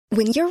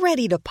When you're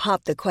ready to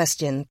pop the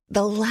question,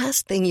 the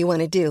last thing you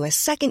want to do is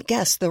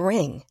second-guess the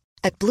ring.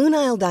 At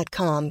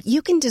BlueNile.com,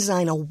 you can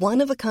design a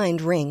one-of-a-kind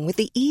ring with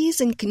the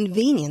ease and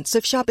convenience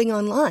of shopping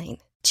online.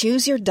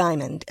 Choose your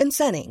diamond and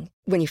setting.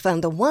 When you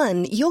find the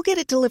one, you'll get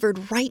it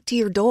delivered right to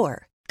your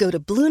door. Go to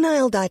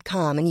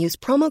BlueNile.com and use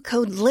promo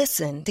code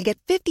LISTEN to get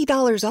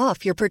 $50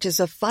 off your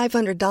purchase of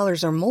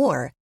 $500 or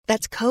more.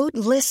 That's code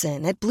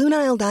LISTEN at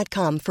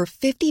BlueNile.com for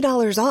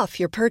 $50 off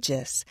your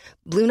purchase.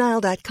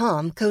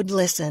 BlueNile.com, code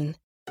LISTEN.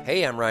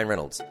 Hey, I'm Ryan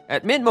Reynolds.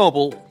 At Mint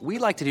Mobile, we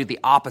like to do the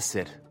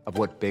opposite of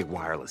what Big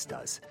Wireless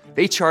does.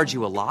 They charge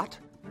you a lot,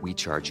 we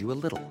charge you a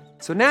little.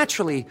 So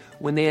naturally,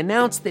 when they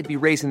announced they'd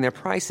be raising their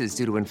prices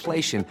due to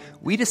inflation,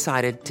 we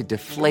decided to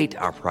deflate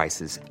our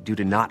prices due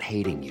to not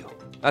hating you.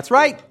 That's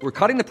right. We're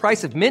cutting the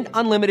price of Mint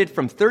Unlimited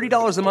from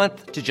 $30 a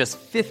month to just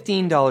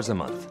 $15 a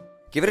month.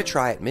 Give it a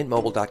try at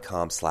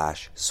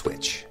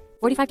mintmobile.com/switch.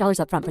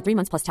 $45 up front for 3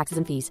 months plus taxes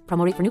and fees.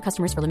 Promo rate for new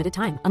customers for limited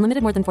time.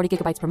 Unlimited more than 40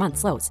 gigabytes per month.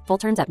 Slows full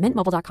terms at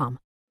mintmobile.com.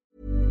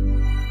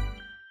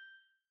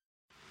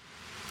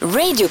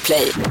 Radio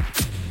Play.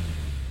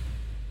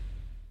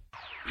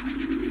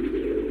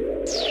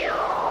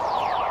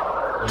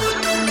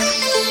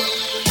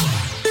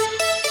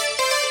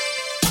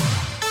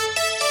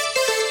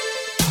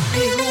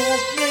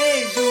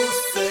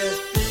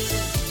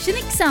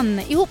 Tjenixen,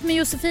 ihop med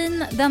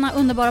Josefin, denna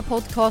underbara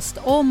podcast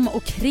om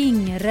och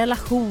kring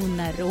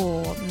relationer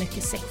och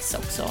mycket sex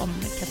också, om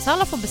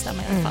Katsala får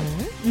bestämma i alla fall.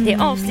 Det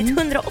är avsnitt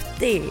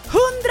 180.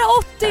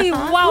 180!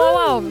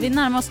 Wow! Vi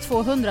närmar oss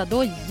 200,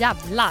 då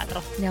jävlar.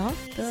 Ja,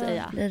 då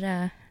blir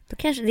det...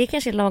 Det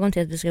kanske är lagom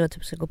till att vi ska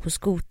gå på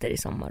skoter i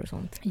sommar och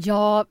sånt.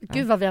 Ja,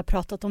 gud vad vi har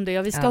pratat om det.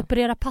 Och vi ska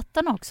operera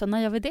pattarna också.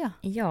 När gör vi det?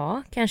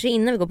 Ja, kanske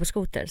innan vi går på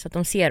skoter så att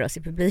de ser oss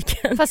i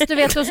publiken. Fast du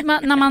vet,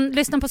 när man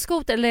lyssnar på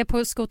skoter eller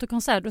på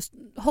skoterkonsert, då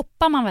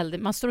hoppar man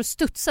väldigt. Man står och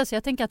studsar, så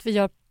jag tänker att vi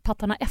gör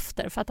pattarna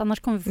efter. För att annars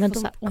kommer vi få men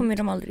så här kommer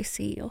de aldrig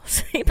se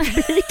oss i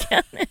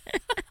publiken.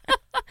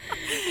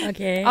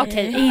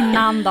 Okej,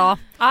 innan då.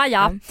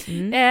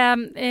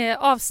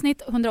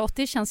 Avsnitt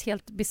 180 känns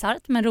helt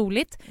bizarrt men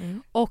roligt.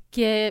 Och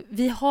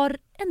vi har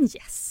en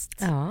gäst.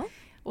 Ja.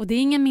 Och det är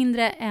ingen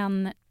mindre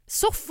än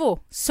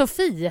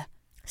Sofie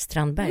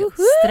Strandberg.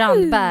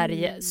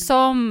 Strandberg.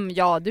 Som,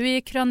 du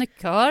är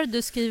krönikör.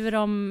 Du skriver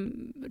om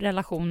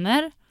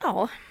relationer.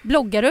 Ja.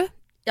 Bloggar du?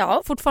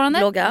 Ja, fortfarande?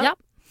 Bloggar. Ja.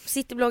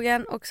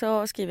 Citybloggen, och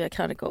så skriver jag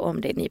krönikor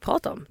om det ni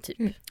pratar om, typ.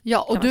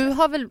 Ja, och du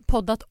har väl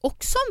poddat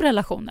också om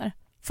relationer?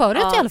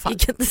 Förut i alla fall. Det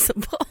gick inte så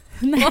bra.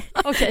 Nej,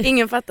 okay.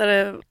 Ingen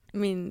fattade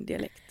min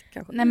dialekt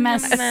kanske. Nej men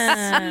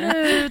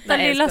sluta,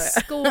 lilla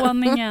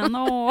skåningen.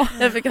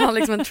 Jag fick ha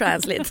liksom en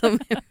translate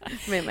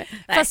med mig.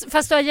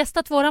 Fast du har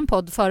gästat våran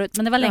podd förut,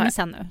 men det var länge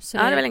sedan nu. Så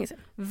det var länge sedan.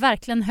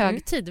 Verkligen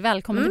hög tid.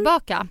 Välkommen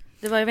tillbaka.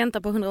 Det var jag väntar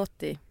på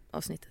 180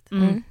 avsnittet.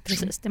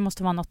 Precis, det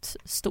måste vara något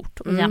stort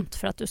och jämnt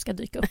för att du ska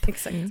dyka upp.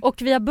 Exakt.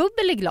 Och vi har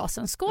bubbel i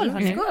glasen. Skål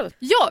hörni. Skål.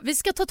 Ja, vi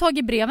ska ta tag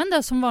i breven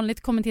där. Som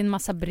vanligt kommit in en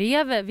massa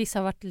brev. Vissa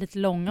har varit lite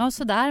långa och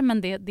sådär,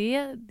 men det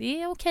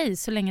är okej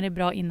så länge det är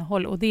bra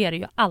innehåll, och det är det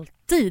ju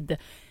alltid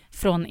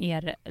från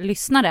er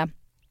lyssnare.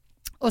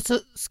 Och så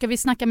ska vi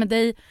snacka med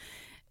dig,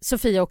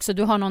 Sofia, också.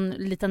 Du har någon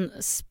liten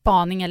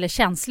spaning eller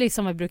känslig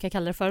som vi brukar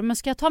kalla det för. Men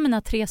ska jag ta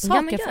mina 3 saker först?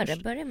 Ja, men gör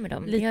det. Börja med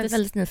dem. Jag är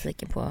väldigt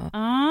nyfiken på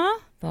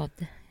vad...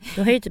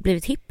 Du har ju typ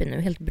blivit hippie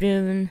nu, helt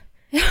brun.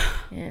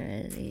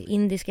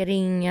 Indiska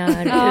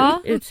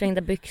ringar,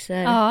 utsvängda byxor.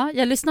 Ja,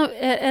 jag lyssnar,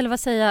 eller vad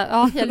säger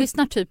jag? Jag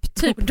lyssnar typ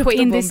på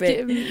indisk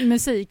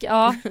musik.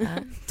 Ja.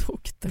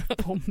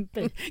 Dr.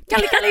 Bombay.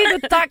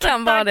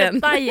 Kan vara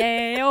den.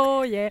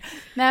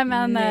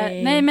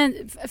 Nej men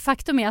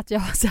faktum är att jag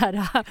har så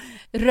här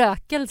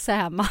rökelse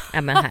hemma.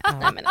 Nej men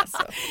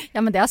alltså.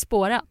 Ja men det har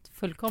spårat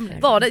fullkomligt.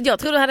 Jag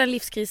tror du hade en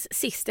livskris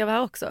sist jag var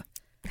här också.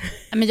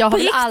 Men jag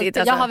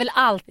har väl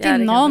alltid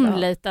någon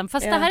liten.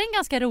 Fast det här är en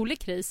ganska rolig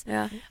kris.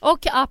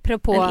 Och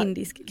apropå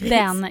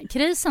den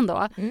krisen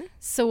då,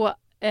 så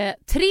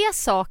 3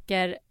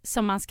 saker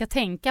som man ska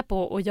tänka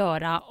på och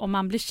göra om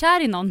man blir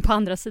kär i någon på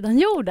andra sidan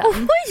jorden.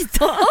 Oj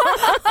då!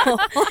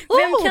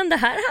 Vem kan det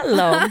här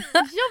handla om?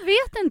 Jag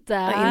vet inte.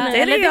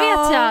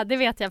 Det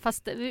vet jag.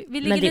 Fast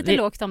vi ligger lite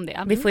lågt om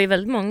det. Vi får ju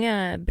väldigt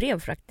många brev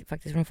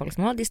faktiskt från folk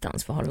som har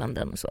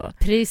distansförhållanden och så.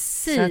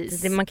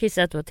 Precis. Så att man kan ju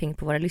säga att du har tänkt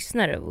på våra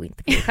lyssnare och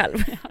inte på dig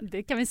själv. Ja,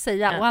 det kan vi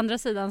säga. Å andra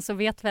sidan så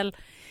vet väl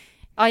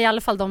i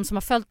alla fall de som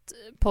har följt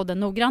podden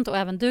noggrant, och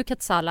även du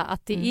Katsala,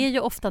 att det är ju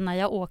ofta när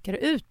jag åker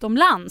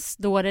utomlands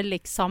då det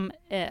liksom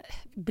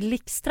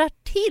blixtrar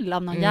till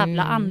av någon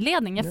jävla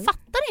anledning. Jag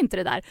fattar inte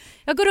det där.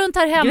 Jag går runt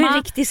här hemma. Du är en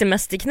riktig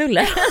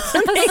semesterknulle.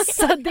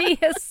 Så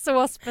det är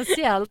så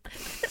speciellt.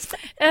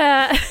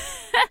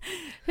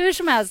 Hur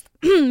som helst,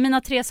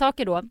 mina 3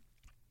 saker då.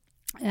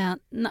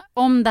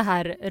 Om det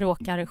här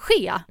råkar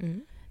ske,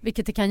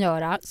 vilket det kan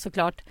göra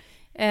såklart.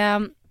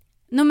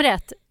 Nummer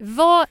 1,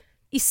 vad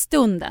i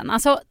stunden.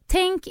 Alltså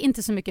tänk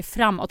inte så mycket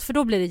framåt, för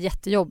då blir det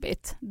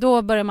jättejobbigt.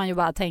 Då börjar man ju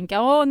bara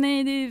tänka,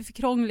 nej det är för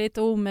krångligt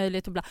och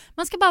omöjligt och bla.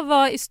 Man ska bara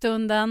vara i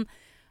stunden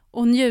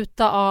och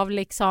njuta av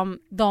liksom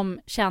de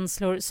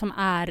känslor som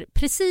är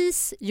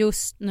precis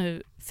just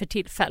nu för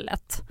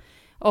tillfället.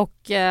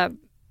 Och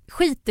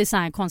skit i så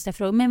här konstiga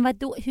frågor. Men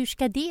vadå, hur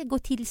ska det gå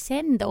till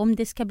sen då? Om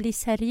det ska bli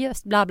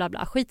seriöst? Bla bla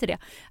bla. Skit i det.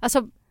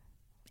 Alltså,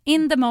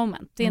 in the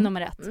moment. Det är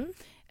nummer 1.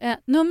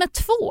 Nummer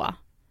 2.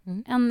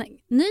 En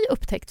ny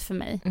upptäckt för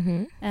mig.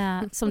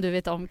 Som du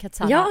vet om,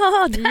 Katsala.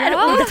 Ja, där.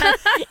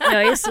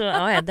 Jag är så...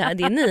 Ja, det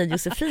är ni,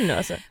 Josefin nu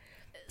alltså.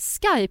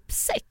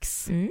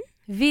 Skype-sex.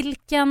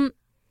 Vilken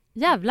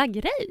jävla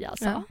grej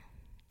alltså. Ja.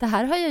 Det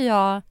här har ju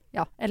jag...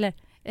 Ja, eller...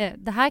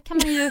 det här kan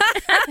man ju...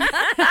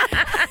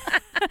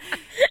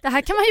 det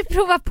här kan man ju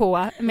prova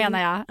på,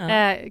 menar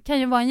jag. Kan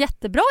ju vara en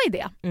jättebra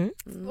idé.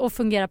 Och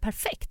fungera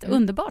perfekt.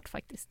 Underbart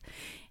faktiskt.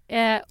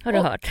 Har du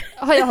hört?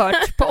 Har jag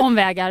hört på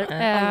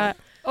omvägar.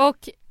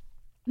 Och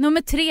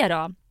nummer 3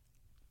 då.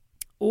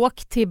 Åk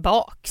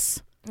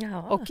tillbaks.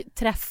 Och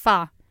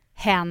träffa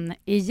hen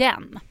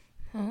igen.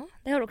 Ja,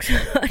 det har du också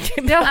hört.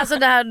 Alltså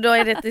då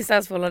är det ett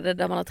distansförhållande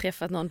där man har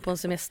träffat någon på en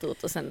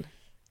semesterort och sen...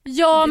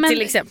 Ja, men,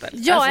 till exempel.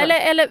 Ja, alltså.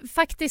 eller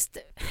faktiskt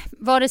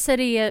vare sig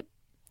det är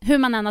hur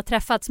man än har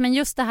träffats, men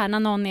just det här när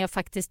någon är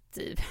faktiskt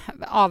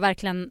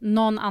verkligen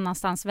någon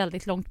annanstans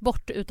väldigt långt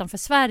bort utanför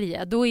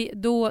Sverige,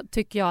 då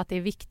tycker jag att det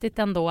är viktigt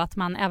ändå att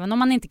man, även om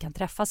man inte kan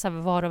träffas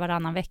över var och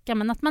varannan vecka,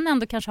 men att man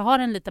ändå kanske har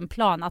en liten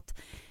plan att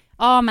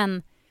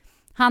men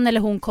han eller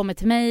hon kommer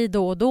till mig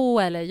då och då,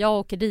 eller jag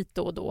åker dit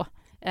då och då.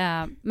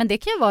 Men det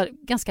kan ju vara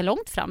ganska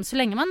långt fram, så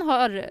länge man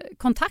har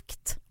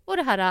kontakt och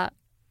det här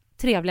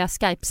trevliga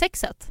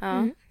Skype-sexet.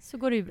 Så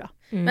går det ju bra.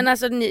 Men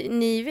alltså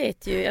ni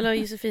vet ju, eller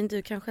Josefin,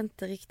 du kanske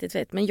inte riktigt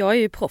vet, men jag är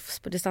ju proffs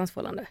på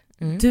distansförhållande.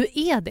 Du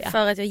är det?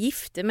 För att jag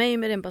gifte mig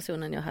med den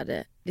personen jag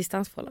hade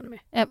distansförhållande med.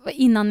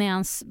 Innan ni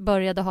ens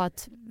började ha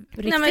ett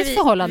riktigt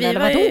förhållande, eller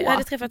vadå? Vi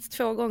hade träffats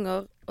 2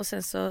 gånger och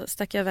sen så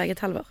stack jag iväg ett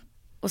halvår.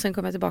 Och sen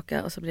kom jag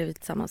tillbaka och så blev vi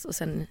tillsammans och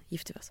sen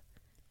gifte vi oss.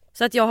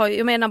 Så att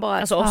jag menar bara...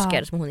 Alltså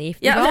Oscar som hon är gift.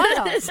 Ja,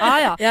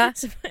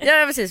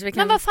 precis.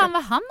 Men vad fan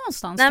var han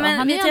någonstans då?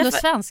 Han är ju ändå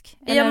svensk.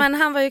 Eller? Ja, men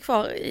han var ju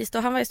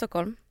kvar han var i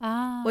Stockholm.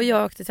 Och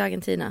jag åkte till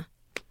Argentina.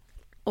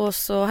 Och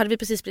så hade vi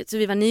precis blivit, så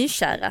vi var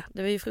nykära.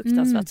 Det var ju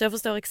fruktansvärt. Så jag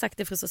förstår exakt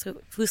det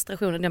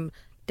frustrationen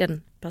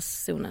den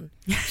personen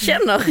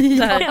känner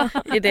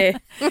där i det.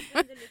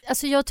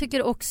 Alltså jag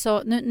tycker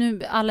också,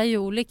 nu alla är ju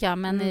olika,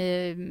 men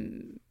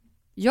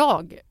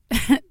jag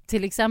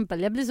till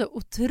exempel, jag blir så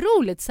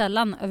otroligt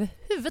sällan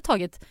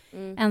överhuvudtaget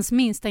ens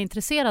minsta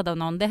intresserad av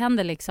någon. Det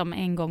händer liksom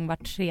en gång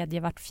vart 3:e,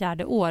 vart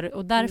 4:e år,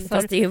 och därför...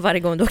 Fast det är ju varje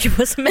gång du åker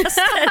på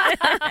semester.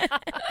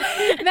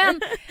 men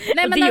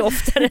det är ju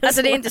oftare.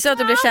 Alltså det är inte så att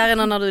du blir kär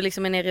när du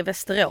liksom är nere i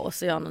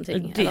Västerås och gör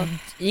någonting.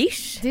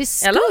 Det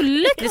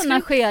skulle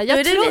kunna ske.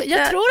 Jag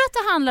tror att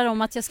det handlar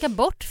om att jag ska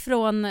bort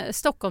från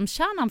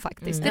Stockholmskärnan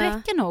faktiskt. Det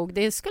räcker nog.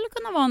 Det skulle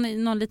kunna vara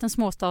någon liten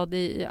småstad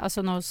i,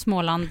 alltså någon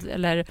Småland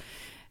eller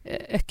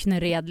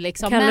Öknered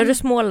liksom. Kallar du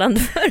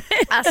Småland för?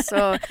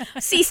 Alltså,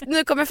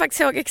 nu kommer jag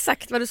faktiskt ihåg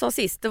exakt vad du sa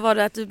sist. Då var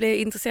det att du blev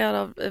intresserad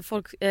av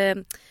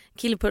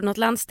kille på något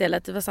landställe.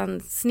 Det var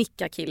sån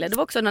snickarkille. Det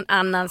var också någon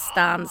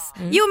annanstans.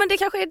 Jo, men det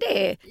kanske är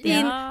det. Det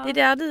är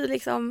där du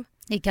liksom...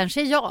 Det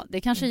kanske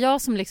är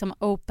jag som liksom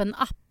open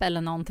up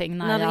eller någonting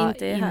när jag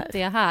inte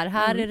är här.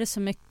 Här är det så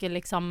mycket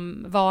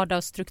liksom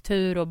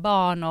vardagsstruktur och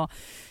barn och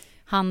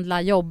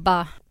handla,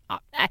 jobba.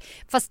 Nej,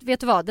 fast vet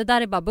du vad, det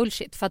där är bara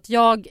bullshit. För att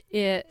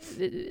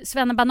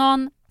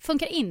svennebanan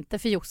funkar inte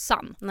för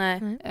Jossan. Nej.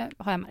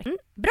 Har jag märkt.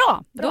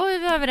 Bra, då är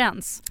vi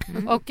överens.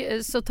 Och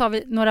så tar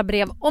vi några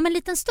brev om en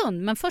liten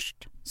stund. Men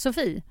först,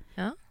 Sofie,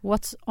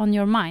 what's on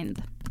your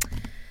mind?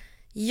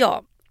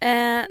 Ja,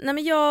 nej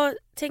men jag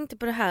tänkte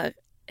på det här.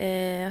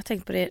 Jag har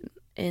tänkt på det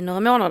i några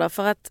månader.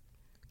 För att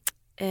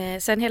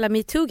sen hela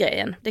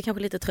MeToo-grejen, det är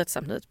kanske lite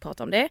tröttsamt nu att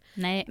prata om det.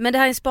 Nej. Men det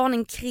här är en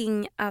spaning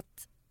kring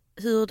att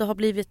hur det har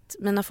blivit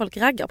när folk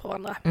raggar på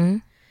varandra.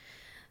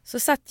 Så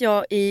satt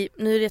jag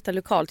nu är detta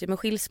lokalt, med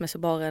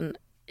skilsmässobaren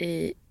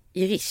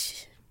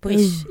på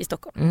Rish i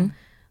Stockholm.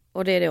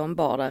 Och det är då en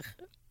bar där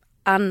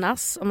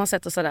annars, om man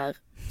sätter sig där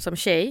som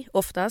tjej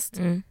oftast,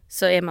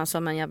 så är man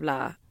som en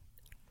jävla...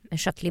 En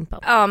köttlimpa.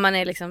 Ja, man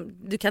är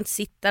liksom, du kan inte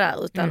sitta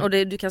där utan, och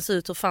du kan se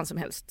ut hur fan som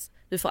helst.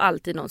 Du får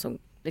alltid någon som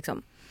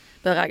liksom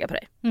börjar ragga på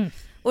dig.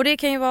 Och det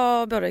kan ju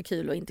vara både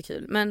kul och inte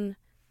kul, men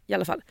i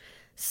alla fall.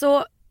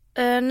 Så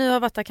nu har jag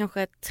varit där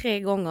kanske 3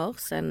 gånger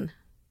sen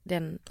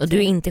den... Och du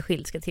är inte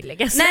skild, ska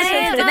tilläggas.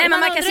 Nej, men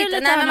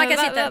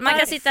man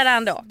kan sitta där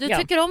ändå. Du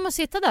tycker om att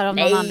sitta där av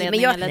någon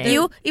anledning?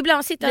 Jo,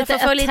 ibland sitter jag för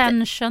att få lite...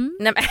 attention.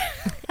 Nej,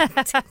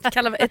 men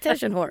kallar mig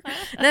attention whore.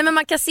 Nej, men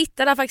man kan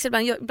sitta där faktiskt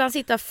ibland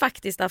sitter jag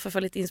faktiskt där för att få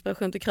lite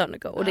inspiration till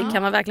krönikor. Och det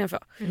kan man verkligen få.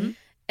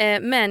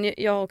 Men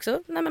jag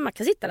också, men man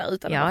kan sitta där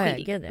utan att vara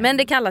skild. Men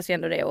det kallas ju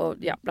ändå det och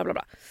bla bla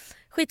bla.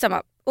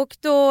 Skitsamma. Och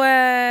då,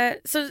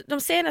 så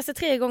de senaste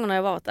 3 gångerna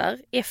jag varit där,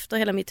 efter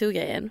hela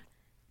MeToo-grejen,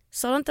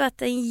 så har det inte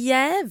varit en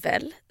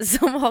jävel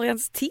som har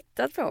ens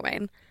tittat på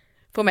mig.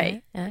 På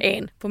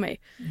mig.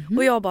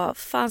 Och jag bara,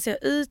 fan ser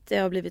jag ut? Det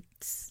har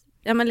blivit,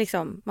 men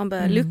liksom, man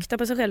börjar lukta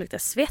på sig själv, lukta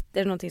svett, är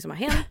det någonting som har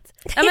hänt?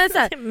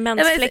 Men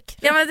typ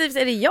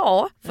är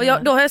det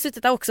för då har jag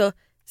suttit där också,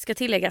 ska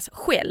tilläggas,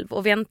 själv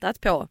och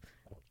väntat på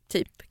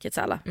typ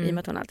Katsala, i och med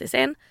att hon alltid är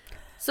sen.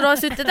 Så de har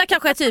suttit där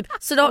kanske typ.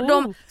 Så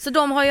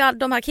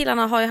de här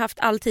killarna har ju haft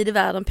all tid i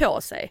världen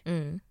på sig.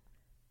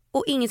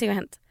 Och ingenting har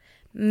hänt.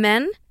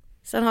 Men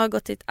sen har jag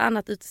gått till ett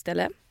annat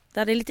uteställe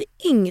där det är lite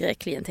yngre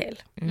klientel.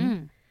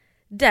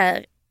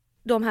 Där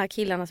de här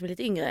killarna som är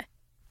lite yngre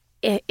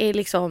är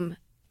liksom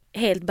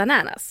helt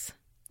bananas.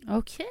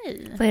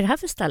 Okej. Vad är det här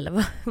för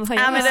ställe?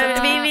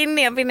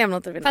 Vi nämner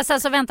inte. Fast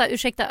alltså vänta,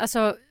 ursäkta,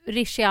 alltså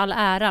Rishi all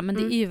ära, men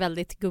det är ju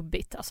väldigt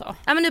gubbigt alltså.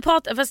 Ja men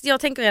fast jag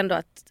tänker ändå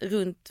att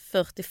runt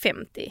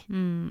 40-50.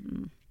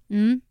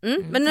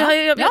 Men nu har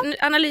jag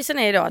analysen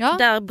är då att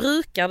där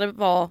brukar det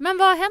vara. Men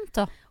vad har hänt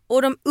då?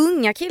 Och de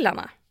unga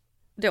killarna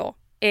då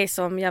är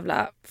som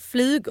jävla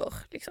flugor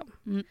liksom.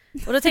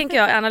 Och då tänker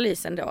jag i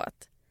analysen då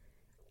att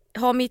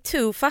har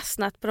MeToo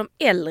fastnat på de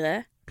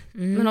äldre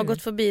men har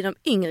gått förbi de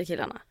yngre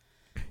killarna?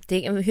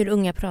 Hur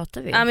unga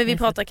pratar vi? Ja men vi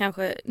pratar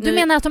kanske... Du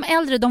menar att de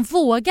äldre, de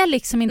vågar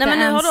liksom inte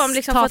ens de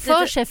liksom ta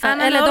för sig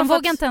eller de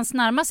vågar inte ens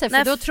närma sig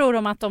för då tror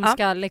de att de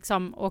ska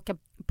liksom åka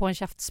på en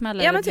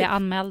käftsmäll eller bli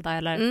anmälda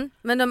eller...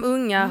 Men de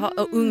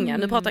unga,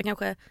 nu pratar jag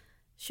kanske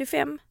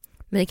 25.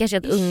 Men det kanske är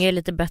att unga är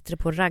lite bättre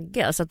på att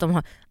ragga så att de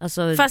har,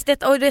 alltså... Fast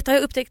det har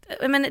jag upptäckt,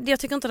 men jag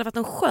tycker inte det har varit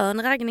en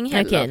skön raggning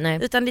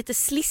heller, utan lite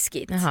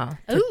sliskigt. Jaha.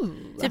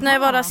 Typ när jag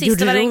var där sist,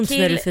 gjorde var det en ont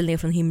kille... när du föll ner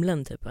från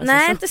himlen typ? Alltså,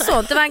 nej, så. inte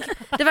sånt.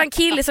 Det var en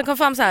kille som kom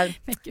fram så här.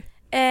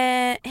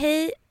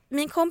 Hej,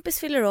 min kompis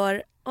fyller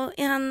år och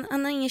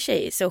han har ingen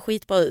tjej, så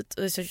skitbra ut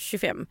och är så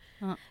 25.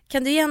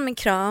 Kan du ge honom en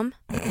kram?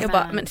 Jag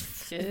bara, men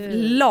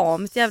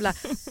lamt jävla.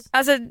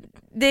 Alltså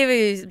det var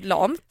ju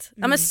lamt.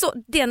 Ja men så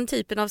den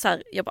typen av så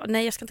här, jag bara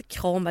nej jag ska inte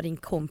krama din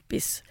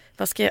kompis.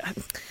 Vad ska jag?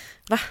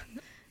 Va?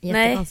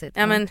 Nej.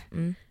 Ja men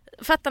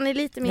fattar ni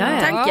lite min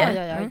tanke?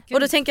 Ja. Och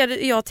då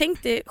tänker jag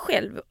tänkte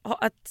själv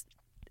att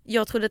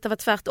jag trodde att det var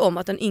tvärtom,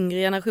 att den yngre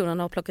generationen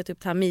har plockat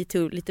upp det här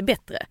MeToo lite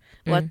bättre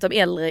och att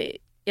de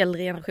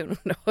äldre generationen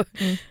då,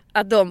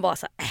 att de bara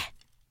så här,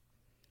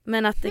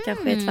 men att det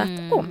kanske är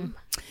tvärtom.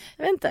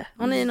 Jag vet inte,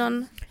 har ni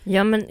någon...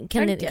 Ja men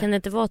kan det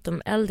inte vara att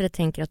de äldre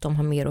tänker att de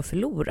har mer att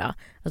förlora?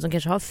 Att de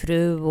kanske har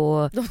fru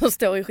och... De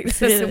står i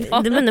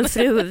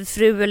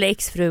fru eller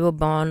exfru och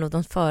barn och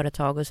de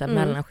företag och så här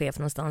mellanchef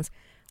någonstans.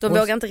 De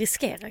vågar inte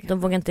riskera. De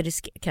vågar inte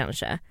riskera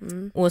kanske.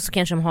 Och så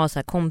kanske de har så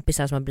här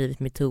kompisar som har blivit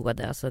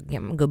metooade, alltså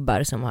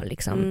gubbar som har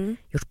liksom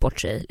gjort bort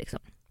sig liksom.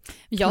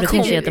 Jag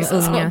tycker att de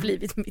unga har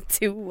blivit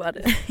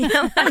metooade.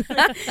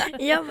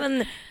 ja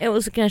men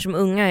och så kanske de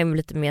unga är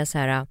lite mer så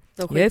här,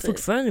 jag är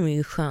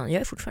fortfarande skön,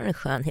 jag är fortfarande en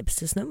skön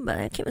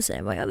hipstersnubbe, jag kan väl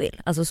säga vad jag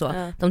vill. Alltså så.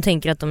 Ja. De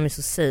tänker att de är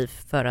så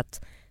safe för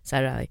att så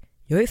här,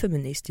 jag är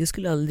feminist, jag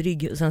skulle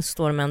aldrig... Och sen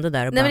står de ändå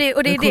där och bara,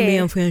 det kommer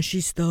igen för en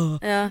kyss då.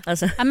 Ja.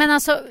 Alltså. Ja, men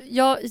alltså,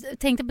 jag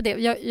tänkte på det.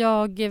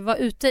 Jag var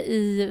ute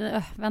i,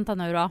 vänta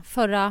nu då,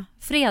 förra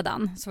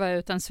fredagen så var jag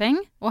ute en sväng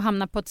och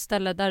hamnade på ett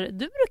ställe där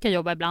du brukar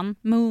jobba ibland.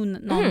 Moon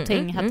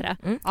någonting heter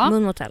det. Ja.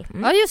 Moon Hotel.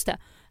 Ja, just det.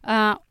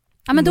 Ja,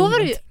 men då var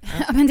det ju...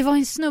 Ja, men det var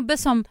en snubbe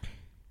som...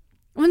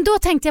 Men då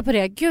tänkte jag på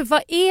det. Gud,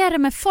 vad är det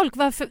med folk?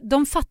 Varför?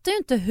 De fattar ju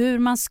inte hur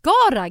man ska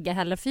ragga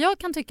heller. För jag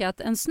kan tycka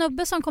att en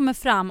snubbe som kommer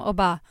fram och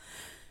bara...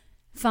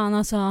 Fan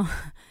alltså,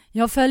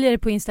 jag följer dig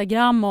på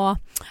Instagram och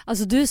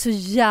alltså du är så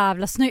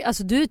jävla snygg.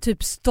 Alltså du är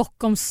typ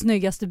Stockholms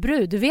snyggaste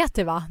brud. Du vet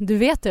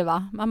det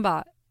va? Man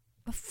bara,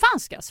 vad fan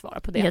ska jag svara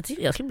på det?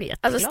 Jag skulle bli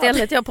jätteglad. Alltså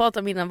stället jag pratade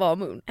om innan var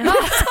Moon.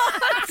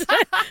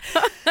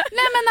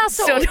 Nej men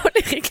alltså. Så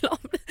dålig reklam.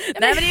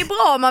 Nej men det är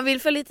bra om man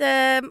vill för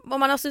lite, om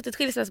man har suttit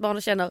skilsmässobarn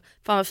och känner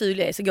fan vad ful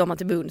jag är, så går man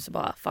till Moon så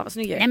bara fan vad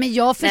snygg jag är. Nej men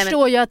jag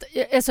förstår ju att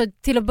alltså,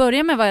 till att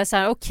börja med var jag så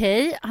här: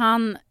 okej,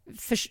 han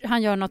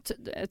gör något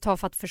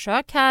tafatt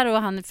försök här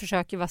och han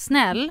försöker vara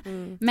snäll,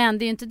 men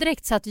det är ju inte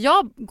direkt så att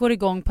jag går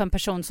igång på en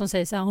person som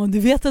säger så här, du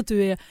vet att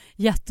du är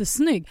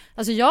jättesnygg.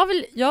 Alltså jag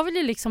vill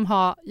ju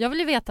liksom jag vill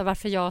ju veta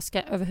varför jag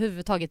ska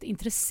överhuvudtaget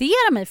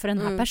intressera mig för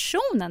den här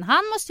personen.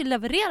 Han måste ju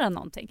leverera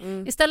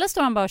någonting. Istället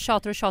står han bara och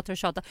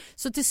tjatar.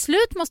 Så till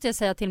slut måste jag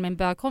säga till min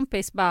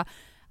bögkompis bara,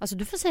 alltså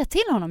du får säga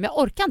till honom, jag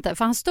orkar inte.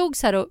 För han stod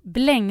så här och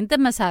blängde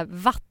med så här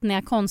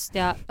vattniga,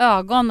 konstiga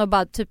ögon och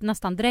bara typ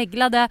nästan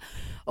dreglade.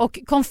 Och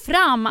kom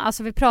fram,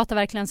 alltså vi pratar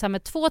verkligen så här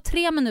med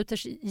 2-3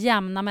 minuters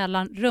jämna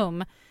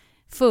mellanrum.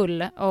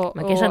 Full och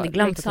man kanske hade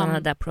glömt liksom att han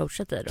hade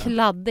approachat dig då.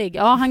 Kladdig.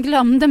 Ja, han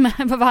glömde mig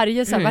på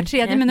varje så här, var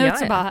tredje minut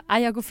så bara,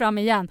 jag går fram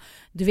igen.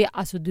 Du vet,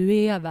 alltså du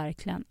är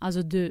verkligen,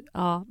 alltså du,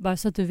 bara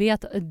så att du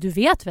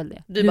vet väl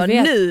det. Du bara,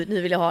 vet.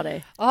 Nu vill jag ha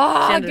dig.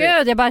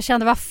 Gud, jag bara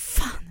kände, vad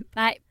fan.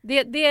 Nej,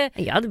 det...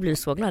 Jag hade blivit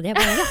så glad. Jag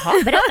bara,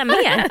 jaha, berätta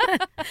mer.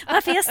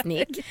 Varför är jag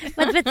snygg?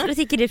 Vad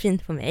tycker du är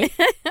fint på mig?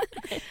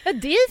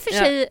 Det är i och för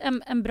sig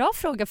en bra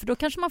fråga, för då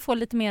kanske man får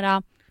lite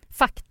mera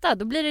fakta.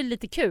 Då blir det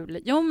lite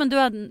kul. Jo, men du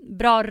har en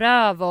bra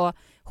röv och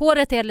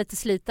håret är lite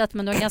slitet,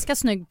 men du har en ganska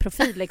snygg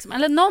profil liksom.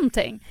 Eller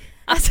någonting.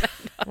 Alltså,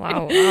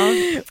 wow.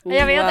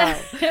 Jag vet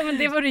inte, men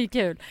det vore ju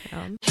kul. Ja.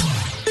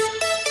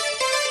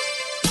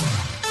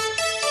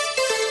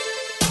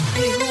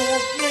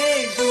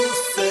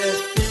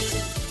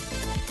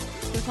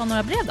 Ska vi ta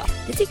några brev då?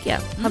 Det tycker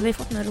jag. Har vi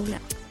fått några roliga?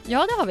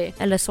 Ja, det har vi.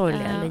 Eller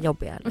sorgliga eller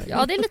jobbiga. Eller...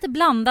 Ja, det är lite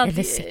blandad.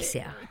 Eller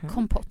sexiga.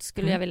 Kompott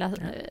skulle jag vilja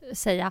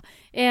säga.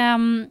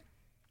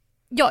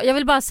 Ja, jag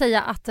vill bara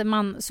säga att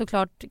man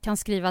såklart kan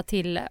skriva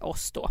till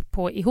oss då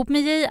på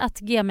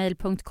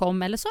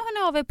ihopmedj@gmail.com eller så hör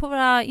ni av er på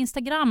våra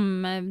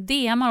Instagram,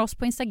 DMar oss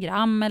på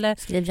Instagram eller...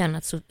 Skriv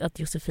gärna att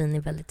Josefin är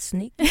väldigt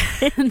snygg.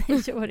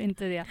 Nej, gör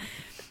inte det.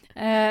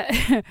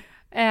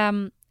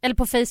 Eller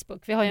på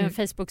Facebook, vi har ju en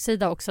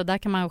Facebook-sida också, där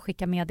kan man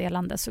skicka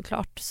meddelande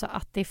såklart. Så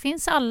att det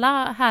finns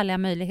alla härliga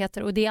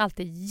möjligheter och det är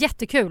alltid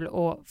jättekul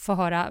att få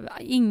höra.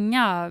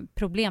 Inga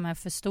problem är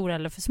för stora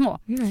eller för små.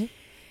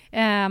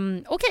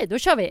 Okej, då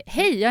kör vi.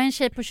 Hej, jag är en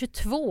tjej på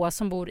 22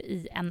 som bor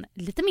i en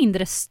lite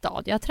mindre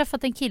stad. Jag har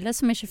träffat en kille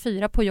som är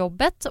 24 på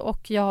jobbet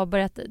och jag har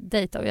börjat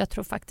dejta och jag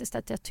tror faktiskt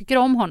att jag tycker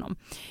om honom.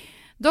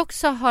 Dock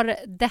så har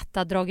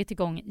detta dragit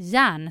igång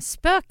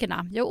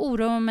hjärnspökena. Jag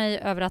oroar mig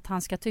över att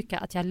han ska tycka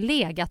att jag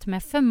legat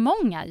med för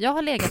många. Jag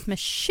har legat med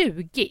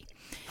 20.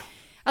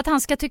 Att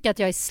han ska tycka att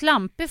jag är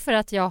slampig för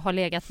att jag har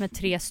legat med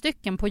 3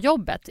 stycken på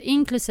jobbet,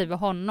 inklusive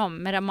honom.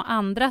 Med de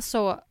andra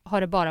så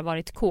har det bara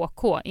varit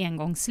KK,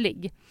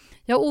 engångsligg.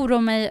 Jag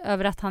oroar mig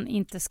över att han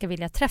inte ska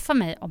vilja träffa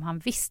mig om han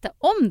visste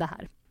om det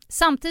här.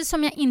 Samtidigt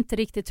som jag inte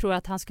riktigt tror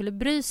att han skulle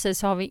bry sig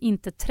så har vi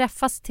inte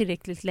träffats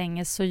tillräckligt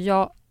länge så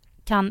jag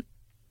kan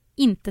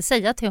inte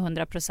säga till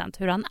 100%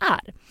 hur han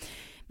är.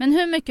 Men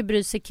hur mycket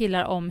bryr sig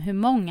killar om hur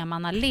många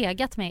man har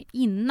legat med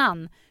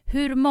innan?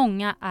 Hur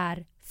många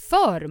är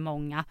för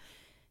många?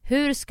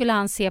 Hur skulle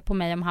han se på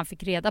mig om han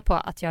fick reda på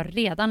att jag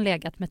redan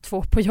legat med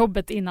 2 på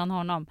jobbet innan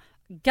honom?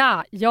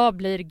 Jag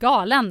blir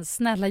galen.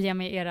 Snälla ge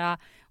mig era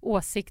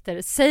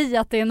åsikter. Säg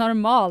att det är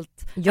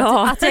normalt.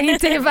 Ja. Att jag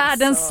inte är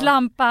världens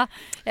slampa.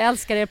 Jag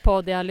älskar er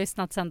podd. Jag har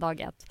lyssnat sedan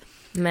dag 1.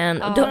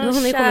 Men hon har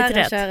kommit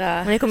rätt.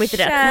 Hon har kommit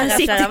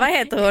rätt. Kära, vad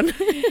heter hon?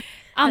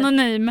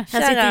 Anonym.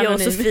 Här sitter jag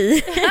och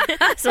Sofie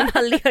som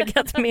har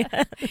legat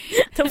med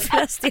de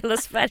flesta i hela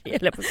Sverige.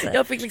 Eller på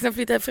jag fick liksom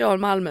flytta ifrån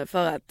Malmö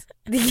för att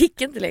det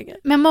gick inte längre.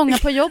 Men många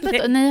på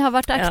jobbet och ni har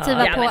varit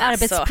aktiva på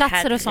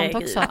arbetsplatser och sånt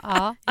också.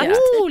 Ja.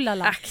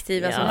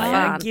 Aktiva som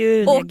fan.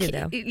 Gud, och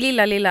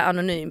lilla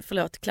Anonym,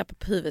 förlåt, klappa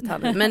på huvudet här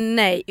nu. Men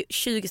nej,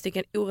 20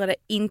 stycken oroar dig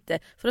inte.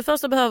 För det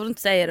första behöver du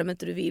inte säga det om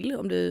inte du vill.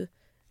 Om du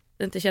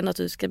inte känner att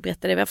du ska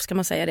berätta det, varför ska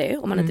man säga det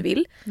om man inte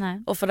vill?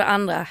 Nej. Och för det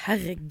andra,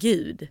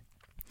 herregud.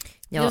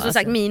 Ja, som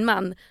sagt, min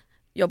man,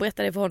 jag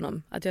berättade för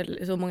honom att jag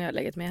så många har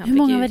legat med. Hur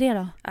många var det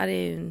då? Ja, det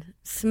är ju en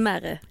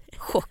smärre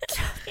chock.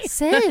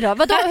 Säg då,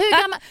 vadå,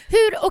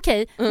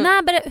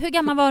 hur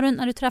gammal var du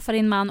när du träffade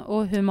din man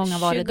och hur många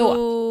var det då?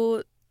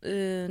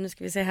 Nu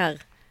ska vi se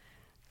här.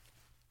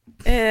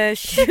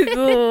 27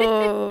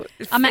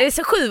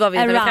 var vi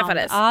när vi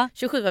träffades. Ja.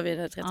 27 var vi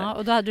när vi träffades. Ja,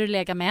 och då hade du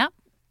legat med?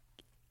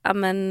 Ja,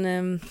 men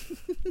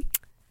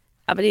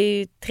det är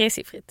ju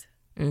 3-siffrigt.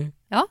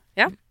 Ja.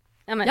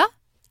 Men, ja.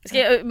 Ska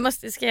jag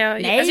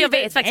nej, alltså jag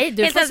vet faktiskt. Nej,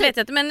 du helt vet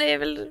jag inte, men det är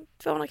väl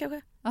 200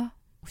 kanske. Ja.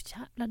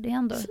 Jävlar, det är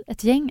ändå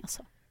ett gäng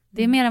alltså.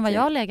 Det är mer än vad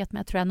jag har legat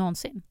med tror jag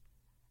någonsin.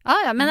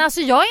 Ja, men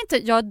alltså jag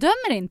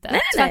dömer inte.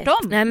 Nej.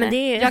 Tvärtom. Nej,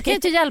 men jag kan ju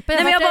inte hjälpa.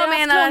 Jag har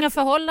haft många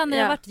förhållanden,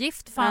 jag har varit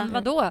gift,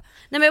 vadå? Nej,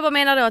 men jag bara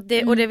menar då att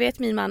det, och det vet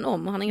min man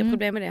om, och han har inga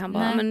problem med det. Han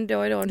bara, men då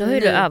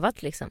har du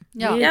övat liksom.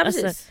 Ja,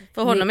 precis.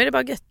 För honom är det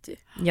bara gött ju.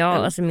 Ja,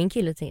 alltså min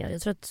kille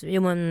jag tror att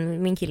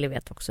min kille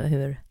vet också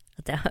hur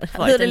det har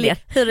varit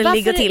hur det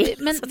ligger till.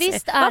 Men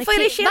visst varför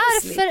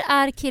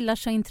är killar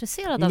så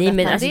intresserade av detta?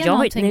 Men alltså, jag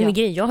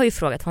har ju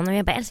frågat honom,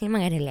 jag bara, älskling, hur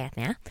många är det lärt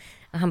med?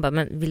 Och han bara,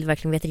 men vill du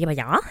verkligen veta det? Jag bara,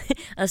 ja.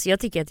 Alltså jag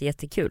tycker att det är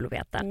jättekul att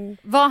veta.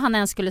 Vad han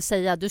än skulle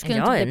säga, du skulle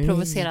inte bli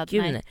provocerad.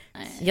 Nej.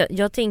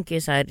 Jag tänker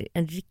så här,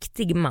 en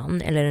riktig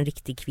man eller en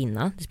riktig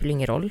kvinna, det spelar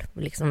ingen roll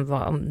liksom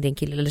om det är en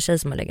kille eller tjej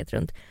som har legat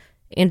runt.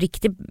 En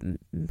riktig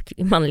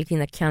man eller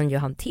kvinna kan ju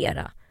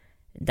hantera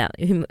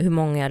hur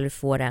många eller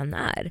få det än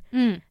är.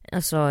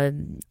 Alltså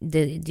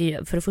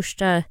det, för det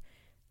första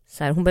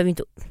så här, hon behöver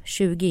inte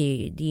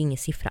 20, det är ingen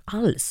siffra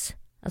alls.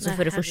 Alltså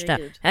för det första,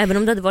 även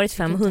om det hade varit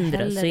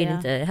 500 så är det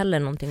inte heller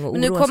någonting att oroa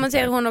sig. Men nu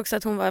kommenterar hon också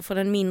att hon var från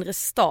en mindre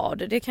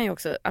stad. Det kan ju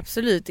också,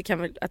 absolut, det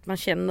kan väl att man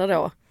känner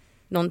då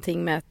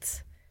någonting med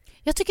att...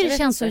 Jag tycker det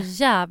känns så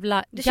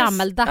jävla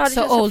gammaldags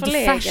och old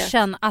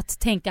fashion att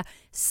tänka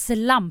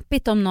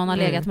slampigt om någon har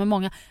legat med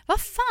många. Vad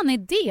fan är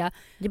det?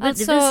 Det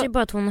visar ju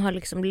bara att hon har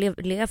liksom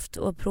levt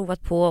och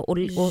provat på och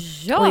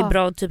är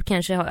bra, typ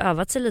kanske har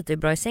övat sig lite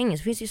bra i sängen.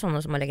 Så finns det ju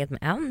sådana som har legat med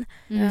en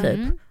typ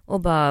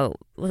och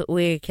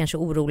är kanske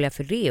oroliga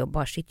för det och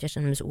bara shit, jag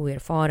känner mig så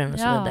oerfaren och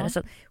så vidare.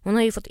 Så hon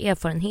har ju fått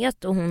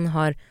erfarenhet och hon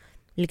har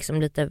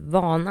liksom lite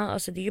vana,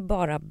 alltså det är ju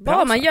bara bra.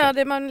 Bara man gör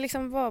det, man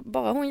liksom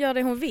bara hon gör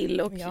det hon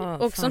vill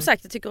och som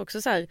sagt, jag tycker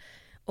också så här,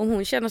 om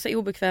hon känner sig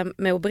obekväm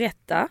med att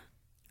berätta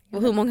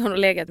och hur många hon har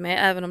legat med,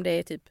 även om det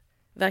är typ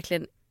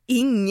verkligen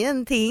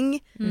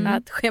ingenting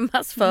att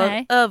skämmas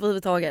för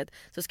överhuvudtaget,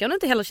 så ska hon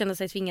inte heller känna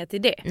sig tvingad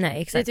till det.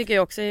 Nej, exakt. Det tycker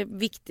jag också är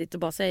viktigt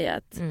att bara säga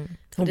att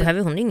hon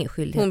behöver ingen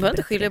skyldighet. Hon behöver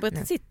inte skyldighet att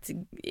berätta sitt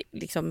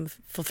liksom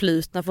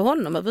förflutna för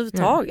honom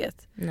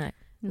överhuvudtaget. Nej.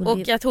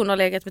 Och att hon har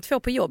legat med 2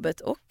 på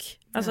jobbet och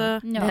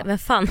alltså vem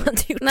fan har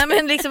inte gjort? Nej,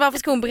 men liksom, varför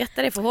ska hon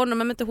berätta det för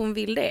honom om inte hon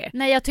vill det?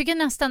 Nej, jag tycker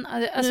nästan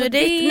alltså, nu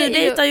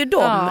dejtar ju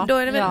dem. Då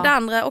är det väl det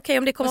andra, okej,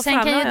 om det kommer och sen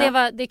fram.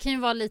 Kan det kan ju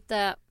vara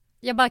lite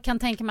jag bara kan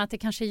tänka mig att det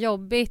kanske är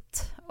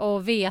jobbigt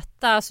att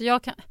veta. Alltså jag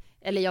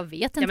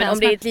vet inte men ens. Om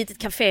det är ett litet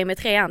café med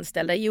 3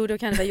 anställda, det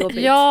kan det vara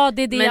jobbigt. Ja,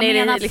 det är det men jag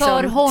menar liksom...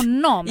 för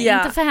honom. Ja,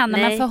 inte för henne,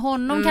 nej. men för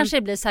honom kanske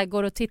det blir så här,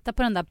 går och titta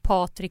på den där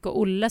Patrik och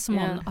Olle som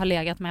hon har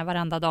legat med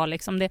varenda dag.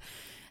 Liksom.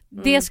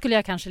 Det skulle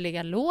jag kanske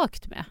ligga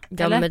lågt med.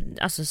 Ja, eller? men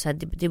alltså, så här,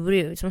 det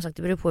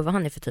beror på vad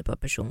han är för typ av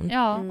person.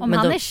 Ja, om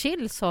han är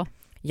chill så...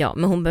 Ja,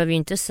 men hon behöver ju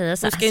inte säga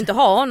så. Hon ska ju inte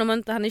ha honom om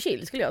inte han är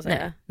chill, skulle jag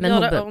säga. Nej, men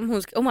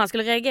om han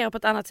skulle reagera på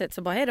ett annat sätt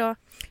så bara, hej då.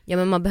 Ja,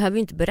 men man behöver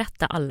ju inte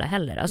berätta alla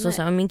heller. Alltså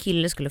så här, om min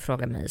kille skulle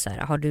fråga mig så här,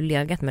 har du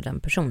legat med den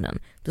personen?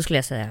 Då skulle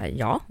jag säga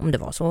ja, om det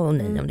var så, och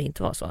nej om det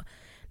inte var så.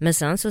 Men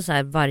sen så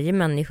här, varje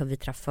människa vi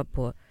träffar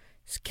på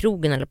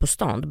krogen eller på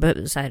stan, då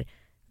behöver så här,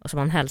 och som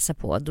man hälsar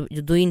på, då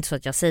är det inte så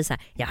att jag säger så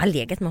här, jag har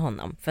legat med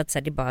honom. För att så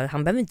här, det är bara,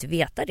 han behöver inte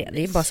veta det.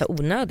 Det är bara så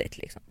onödigt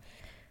liksom.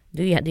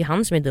 Det är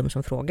han som är dum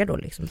som frågar då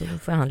liksom. Då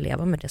får han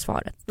leva med det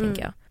svaret,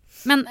 tänker jag.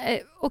 Men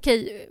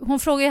okej, hon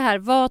frågar ju här,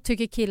 vad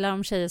tycker killar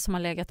om tjejer som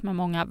har legat med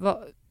många?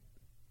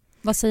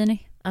 Vad säger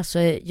ni? Alltså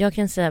jag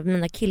kan säga att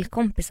mina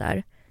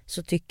killkompisar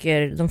så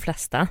tycker de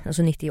flesta,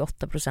 alltså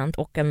 98%,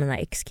 och av mina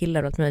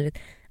ex-killar och allt möjligt,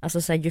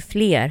 alltså så här, ju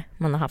fler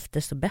man har haft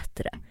desto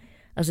bättre.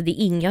 Alltså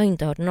det är jag har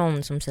inte hört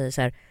någon som säger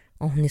så här,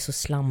 hon är så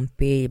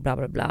slampig, bla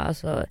bla bla.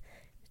 Alltså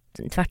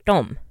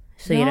tvärtom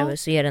så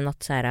är det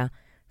något så här,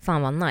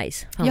 fan vad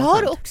nice. Fan jag vad har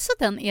skönt. också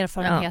den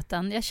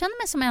erfarenheten. Ja. Jag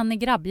känner mig som en i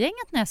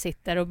grabbgänget när jag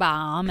sitter och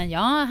bara, men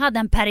jag hade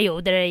en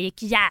period där det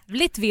gick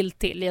jävligt vilt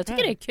till. Jag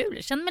tycker det är kul.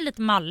 Jag känner mig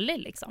lite mallig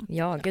liksom.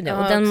 Ja, gud.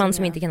 Och den man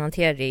som inte kan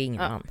hantera det är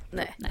ingen man.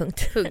 Nej.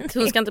 Punkt.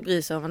 Hon ska inte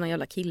bry sig om vad någon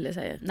jävla kille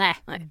säger. Nej.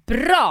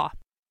 Bra!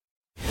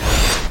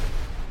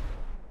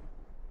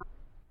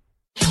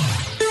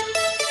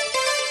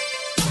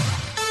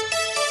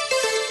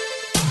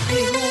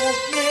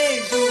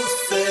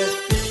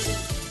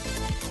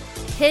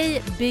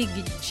 Hej Big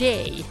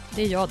J.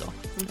 Det är jag då.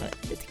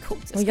 Lite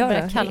coolt. Jag ska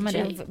börja kalla mig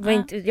det.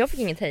 Jag fick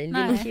inget hej.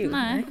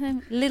 Nej.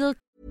 Little...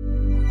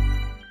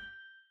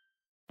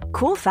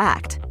 Cool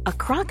fact, a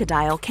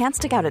crocodile can't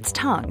stick out its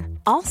tongue.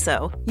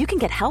 Also, you can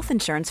get health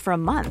insurance for a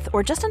month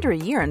or just under a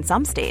year in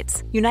some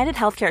states. United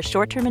Healthcare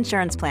short-term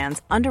insurance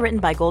plans, underwritten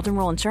by Golden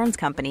Rule Insurance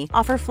Company,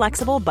 offer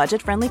flexible,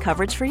 budget-friendly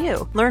coverage for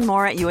you. Learn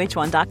more at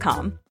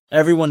uh1.com.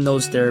 Everyone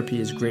knows therapy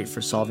is great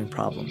for solving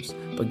problems,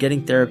 but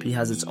getting therapy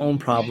has its own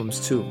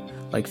problems too,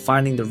 like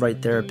finding the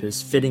right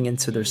therapist, fitting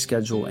into their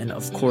schedule, and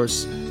of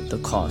course, the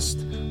cost.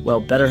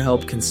 Well,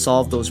 BetterHelp can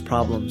solve those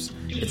problems.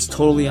 It's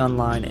totally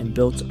online and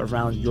built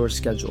around your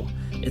schedule.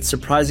 It's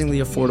surprisingly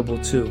affordable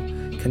too.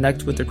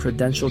 Connect with a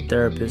credentialed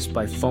therapist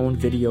by phone,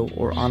 video,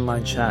 or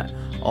online chat,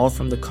 all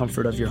from the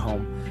comfort of your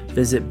home.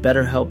 Visit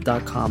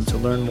BetterHelp.com to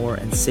learn more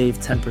and save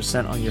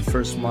 10% on your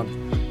first month.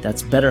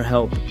 That's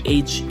BetterHelp,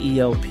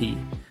 H-E-L-P.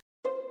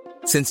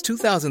 Since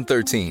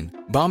 2013,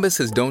 Bombas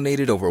has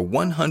donated over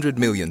 100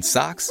 million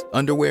socks,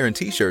 underwear, and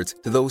T-shirts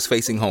to those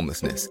facing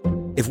homelessness.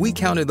 If we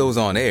counted those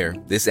on air,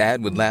 this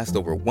ad would last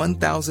over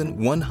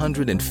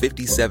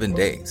 1,157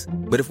 days.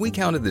 But if we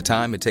counted the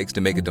time it takes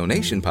to make a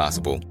donation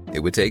possible,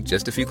 it would take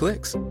just a few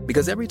clicks.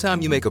 Because every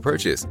time you make a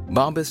purchase,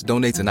 Bombas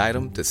donates an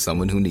item to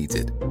someone who needs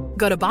it.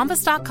 Go to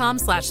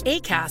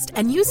bombas.com/ACAST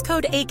and use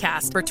code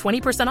ACAST for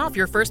 20% off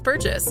your first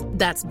purchase.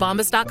 That's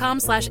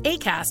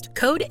bombas.com/ACAST,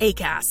 code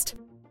ACAST.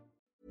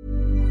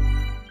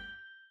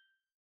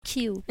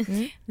 Q.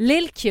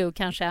 Lil Q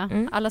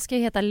kanske. Alla ska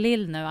ju heta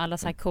Lil nu. Alla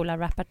så här coola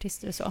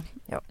rapartister och så.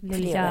 Ja,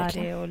 Lil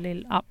Jari och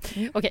Lil... Ja.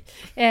 Okej.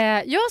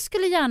 Jag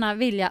skulle gärna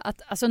vilja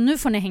att... Alltså nu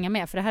får ni hänga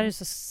med för det här är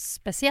så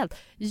speciellt.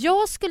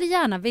 Jag skulle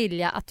gärna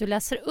vilja att du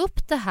läser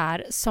upp det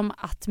här som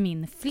att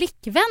min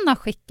flickvän har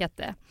skickat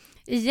det.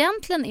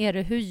 Egentligen är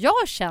det hur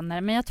jag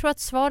känner, men jag tror att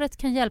svaret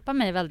kan hjälpa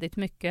mig väldigt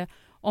mycket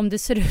om det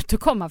ser ut att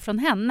komma från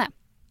henne.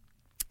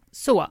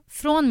 Så,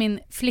 från min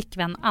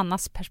flickvän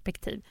Annas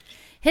perspektiv.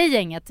 Hej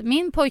gänget,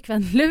 min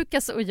pojkvän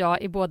Lukas och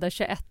jag är båda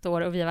 21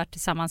 år och vi har varit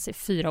tillsammans i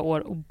 4 år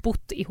och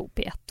bott ihop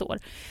i 1 år.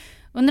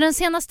 Under den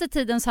senaste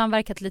tiden så har han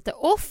verkat lite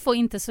off och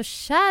inte så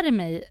kär i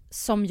mig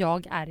som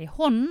jag är i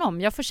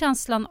honom. Jag får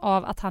känslan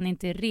av att han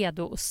inte är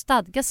redo att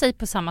stadga sig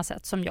på samma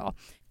sätt som jag.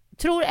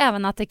 Tror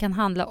även att det kan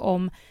handla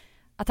om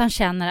att han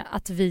känner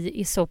att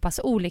vi är så pass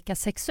olika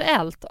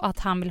sexuellt och att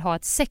han vill ha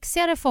ett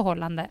sexigare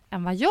förhållande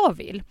än vad jag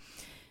vill.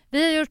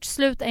 Vi har gjort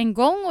slut en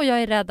gång och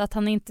jag är rädd att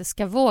han inte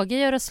ska våga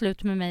göra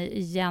slut med mig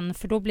igen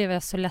för då blev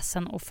jag så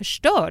ledsen och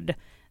förstörd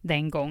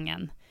den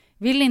gången.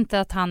 Vill inte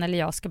att han eller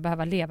jag ska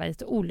behöva leva i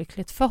ett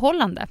olyckligt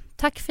förhållande.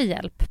 Tack för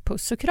hjälp,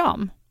 puss och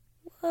kram.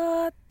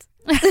 What?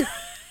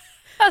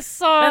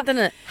 Alltså... Vänta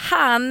nu,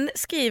 han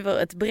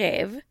skriver ett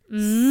brev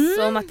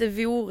som att det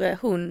vore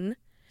hon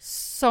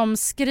som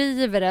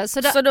skriver det.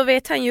 Så då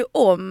vet han ju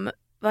om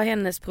vad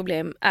hennes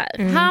problem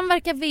är. Han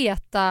verkar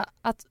veta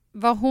att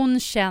vad hon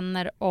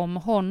känner om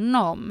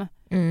honom.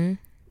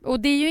 Och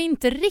det är ju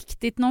inte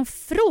riktigt någon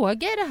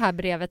fråga i det här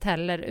brevet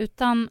heller,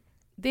 utan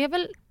det är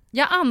väl,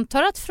 jag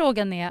antar att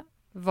frågan är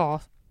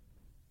vad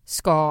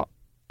ska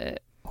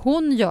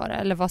hon göra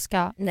eller vad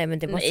ska... Nej men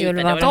det måste ju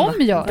vara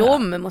de göra.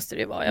 De måste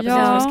det ju vara.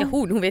 Vad ska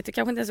hon vet ju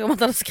kanske inte ens om att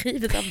han har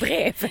skrivit det här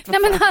brevet. Nej,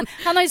 men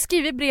han har ju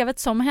skrivit brevet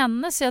som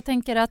henne, så jag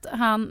tänker att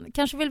han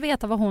kanske vill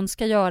veta vad hon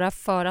ska göra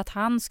för att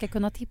han ska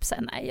kunna tipsa.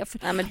 Nej,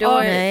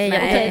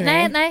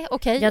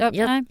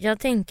 jag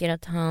tänker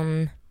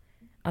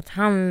att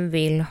han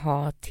vill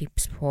ha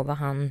tips på vad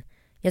han...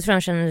 Jag tror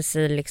han känner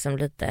sig liksom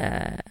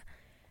lite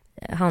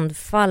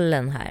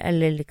handfallen här,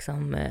 eller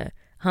liksom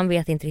han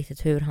vet inte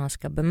riktigt hur han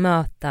ska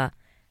bemöta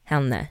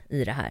henne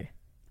i det här.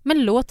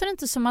 Men låter det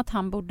inte som att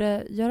han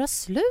borde göra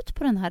slut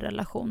på den här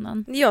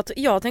relationen?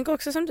 Jag tänker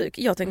också som du.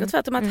 Jag tänker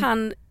tvärtom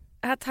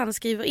att han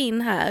skriver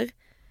in här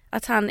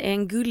att han är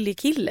en gullig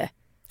kille.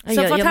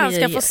 Så för att han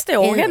ska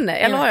förstå henne,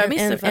 eller har jag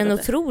missuppfattat en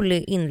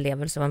otrolig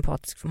inlevelse av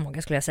empatisk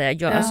förmåga skulle jag säga.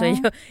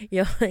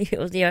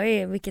 Jag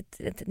är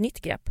ett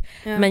nytt grepp.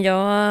 Ja.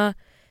 Men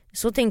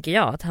så tänker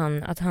jag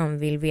att han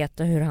vill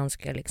veta hur han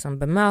ska liksom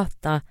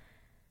bemöta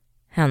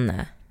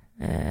henne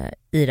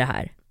i det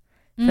här.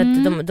 För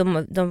att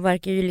de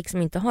verkar ju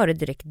liksom inte ha det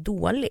direkt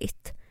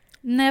dåligt.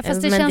 Nej,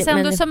 fast det känns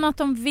ändå som att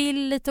de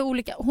vill lite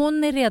olika.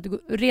 Hon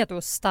är redo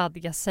att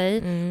stadga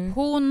sig.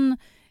 Hon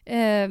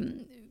är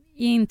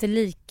inte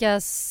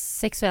lika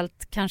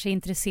sexuellt kanske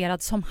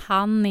intresserad som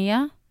han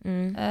är.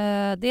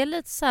 Det är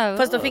lite så här...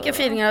 Fast då fick jag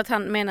feelingen att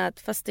han menar att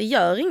fast det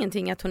gör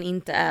ingenting att hon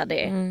inte är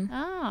det.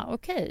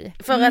 Okej.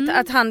 För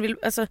att han vill,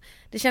 alltså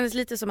det kändes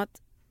lite som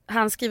att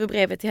han skriver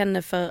brevet till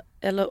henne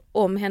eller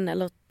om henne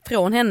eller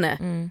från henne.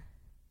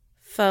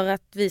 För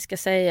att vi ska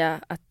säga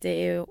att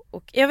det är...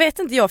 Och jag vet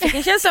inte, jag fick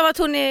en känsla av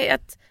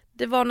att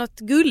det var något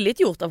gulligt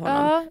gjort av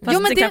honom.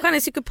 Fast men kanske han är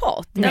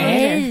psykopat.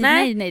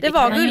 Nej, det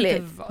var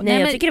gulligt. Nej,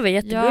 jag tycker det var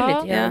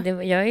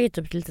jättegulligt. Jag är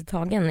typ lite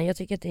tagen. Jag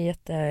tycker att det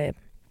är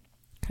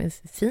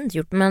jättefint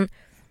gjort. Men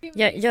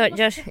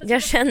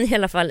jag känner i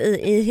alla fall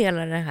i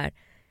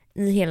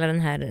hela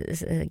den här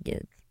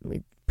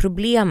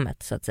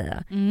problemet så att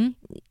säga.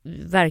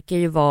 Verkar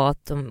ju vara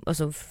att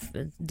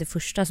det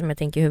första som jag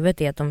tänker i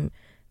huvudet är att de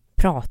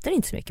pratar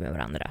inte så mycket med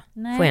varandra.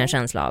 Får jag en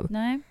känsla av.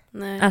 Nej.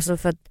 Alltså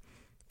för att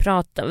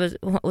prata,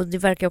 och det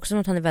verkar också som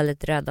att han är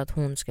väldigt rädd att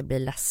hon ska bli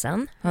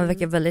ledsen. Han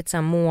verkar väldigt så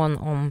här mån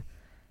om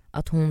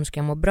att hon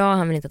ska må bra.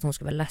 Han vill inte att hon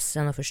ska vara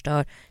ledsen och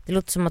förstör. Det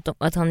låter som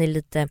att han är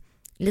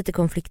lite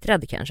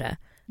konflikträdd kanske.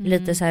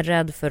 Lite så här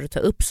rädd för att ta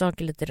upp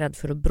saker, lite rädd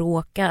för att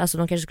bråka. Alltså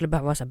de kanske skulle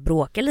behöva så här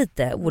bråka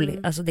lite.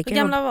 Alltså, hur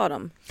gamla var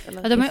de?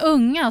 Ja, de är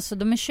unga, alltså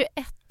de är 21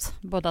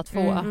 båda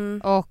två.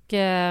 Och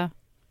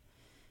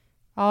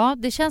ja,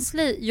 det känns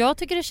jag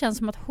tycker det känns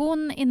som att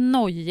hon är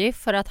nojig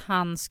för att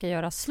han ska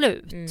göra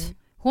slut.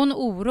 Hon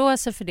oroar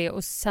sig för det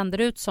och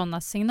sänder ut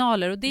sådana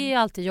signaler. Och det är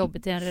alltid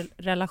jobbigt i en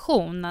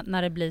relation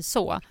när det blir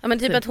så. Ja, men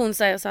typ att hon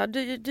säger så här,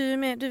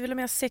 du vill ha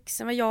mer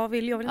sex än vad jag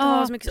vill inte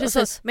ha så mycket. Och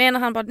så menar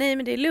han bara, nej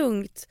men det är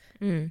lugnt.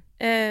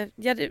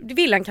 Det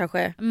vill han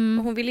kanske.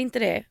 Och hon vill inte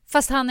det.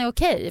 Fast han är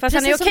okej. Fast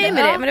han är okej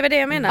med det. Men det var det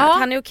jag menar. Att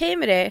han är okej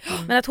med det.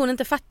 Men att hon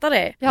inte fattar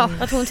det.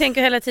 Att hon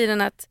tänker hela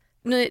tiden att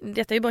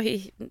detta är ju bara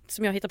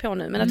som jag hittar på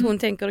nu. Men att hon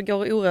tänker och går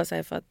och oroar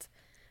sig för att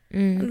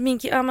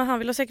han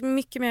vill ha säkert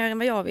mycket mer än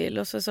vad jag vill.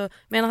 Och så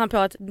menar han på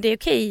att det är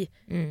okej.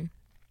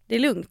 Det är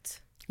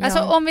lugnt. Alltså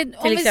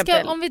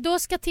om vi då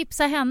ska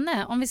tipsa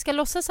henne, om vi ska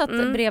låtsas att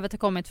brevet har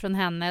kommit från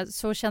henne,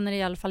 så känner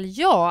i alla fall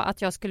jag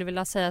att jag skulle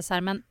vilja säga så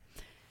här, men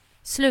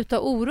sluta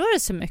oroa dig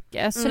så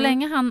mycket. Så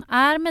länge han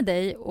är med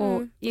dig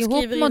och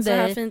ihop med dig.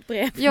 Här fint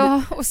brev.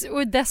 Ja,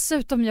 och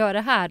dessutom gör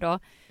det här då.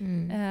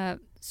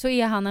 Så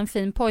är han en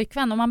fin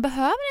pojkvän. Och man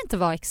behöver inte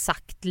vara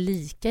exakt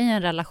lika i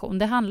en relation.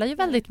 Det handlar ju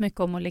väldigt mycket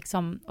om att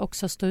liksom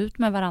också stå ut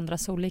med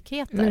varandras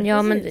olikheter.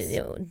 Men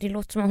det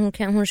låter som att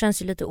hon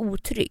känns ju lite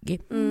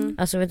otrygg.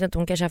 Alltså vet inte,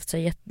 hon kanske haft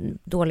så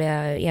dåliga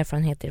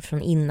erfarenheter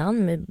från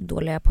innan med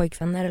dåliga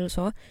pojkvänner eller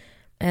så.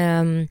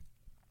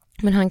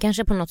 Men han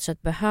kanske på något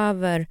sätt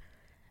behöver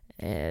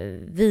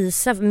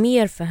visa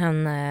mer för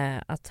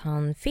henne att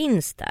han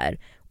finns där.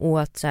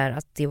 Och att, så här,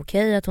 att det är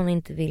okej att hon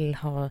inte vill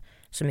ha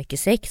så mycket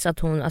sex, att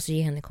hon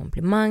ger henne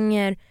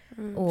komplimanger.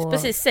 Och...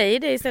 Precis, säg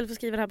det istället för att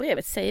skriva det här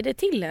brevet. Säg det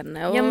till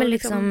henne och men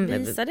liksom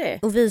visa det.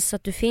 Och visa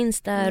att du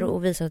finns där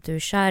och visa att du är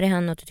kär i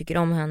henne och att du tycker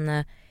om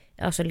henne.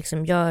 Alltså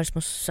liksom gör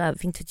små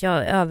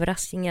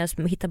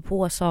överraskningar, hitta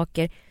på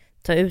saker.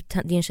 Ta ut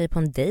din tjej på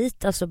en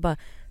dejt. Alltså bara,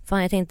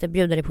 fan jag tänkte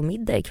bjuda dig på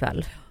middag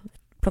ikväll.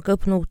 Plocka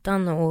upp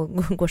notan och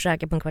gå och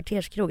käka på en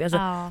kvarterskrog. Alltså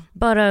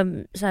bara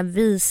så här,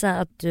 visa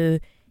att du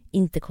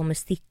inte kommer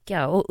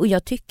sticka. Och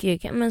jag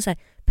tycker men så här,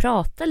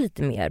 prata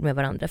lite mer med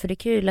varandra. För det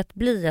kan ju lätt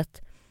bli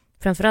att,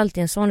 framförallt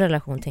i en sån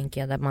relation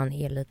tänker jag, där man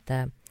är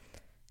lite,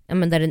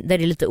 där det är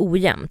lite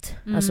ojämnt.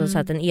 Alltså så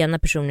att den ena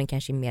personen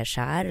kanske är mer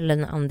kär eller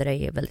den andra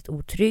är väldigt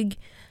otrygg.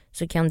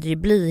 Så kan det ju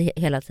bli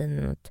hela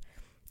tiden att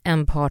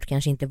en part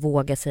kanske inte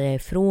vågar säga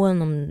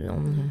ifrån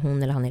om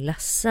hon eller han är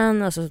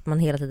ledsen. Alltså att man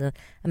hela tiden,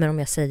 om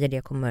jag säger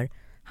det kommer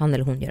han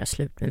eller hon göra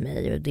slut med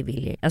mig och det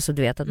vill jag. Alltså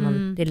du vet att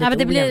man, det är lite men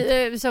det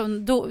blir så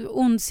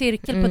ond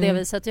cirkel på det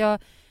viset. Jag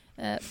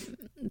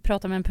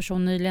pratade med en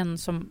person nyligen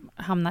som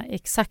hamnar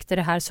exakt i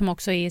det här, som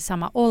också är i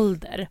samma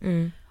ålder.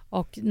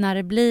 Och när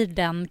det blir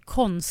den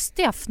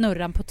konstiga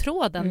fnurran på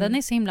tråden, den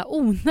är så himla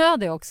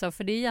onödig också.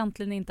 För det är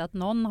egentligen inte att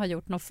någon har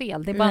gjort något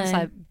fel. Det är bara en så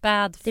här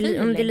bad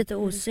feeling. Det är lite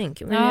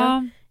osynk.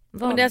 Men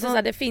men det är så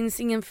här, det finns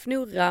ingen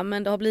fnurra,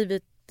 men det har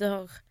blivit...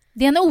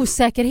 Det är en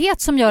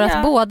osäkerhet som gör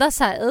att båda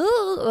så här...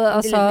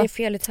 Alltså, det är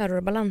fel i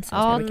terrorbalansen,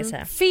 som jag brukar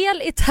säga.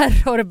 Fel i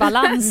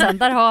terrorbalansen,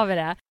 där har vi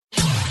det.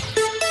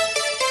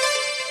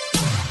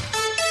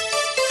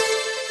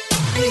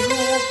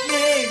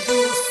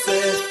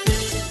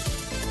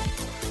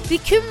 Det är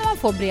kul när man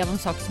får brev om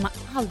saker som man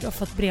aldrig har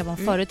fått brev om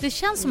förut. Det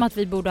känns som att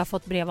vi borde ha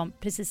fått brev om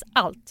precis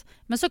allt.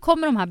 Men så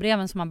kommer de här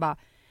breven som man bara...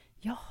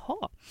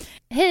 Jaha.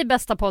 Hej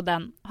bästa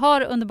podden.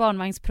 Har under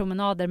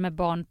barnvagnspromenader med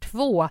barn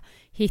 2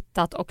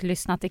 hittat och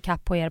lyssnat i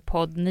kapp på er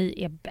podd.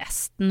 Ni är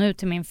bäst. Nu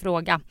till min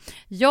fråga.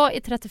 Jag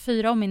är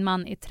 34 och min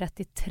man är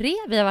 33.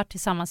 Vi har varit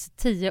tillsammans i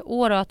 10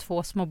 år och har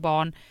 2 små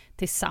barn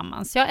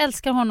tillsammans. Jag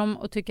älskar honom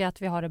och tycker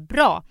att vi har det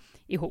bra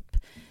ihop.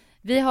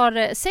 Vi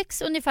har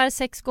sex ungefär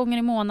 6 gånger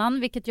i månaden,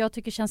 vilket jag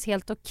tycker känns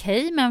helt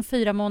okej med en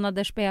 4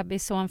 månaders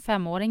bebis och en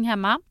 5-åring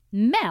hemma.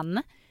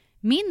 Men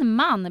min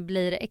man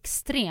blir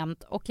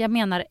extremt, och jag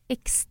menar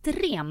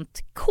extremt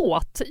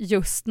kåt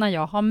just när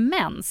jag har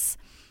mens.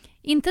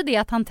 Inte det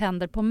att han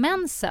tänder på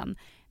mensen,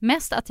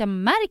 mest att jag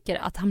märker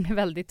att han blir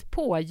väldigt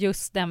på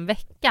just den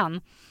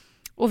veckan.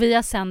 Och vi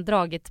har sedan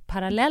dragit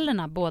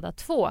parallellerna båda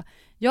 2.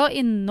 Jag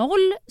är 0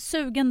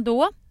 sugen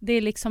då. Det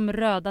är liksom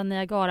röda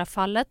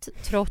Niagarafallet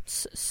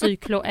trots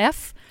cyklo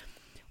F.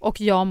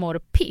 Och jag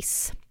mår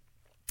piss.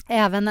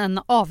 Även en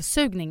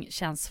avsugning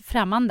känns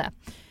främmande.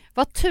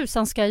 Vad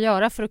tusan ska jag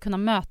göra för att kunna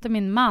möta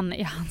min man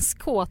i hans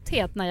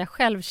kåthet när jag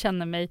själv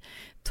känner mig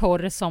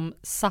torr som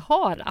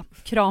Sahara?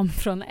 Kram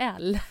från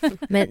L.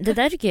 Men det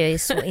där tycker jag är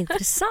så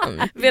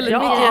intressant. Väldigt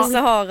mycket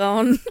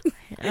Sahara.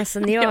 Alltså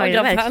ni har ju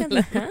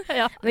verkligen.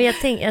 Men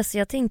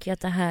jag tänker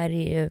att det här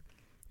är ju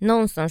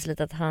någonstans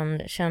lite att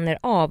han känner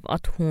av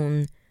att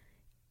hon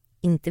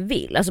inte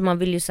vill. Alltså man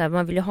vill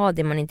ju ha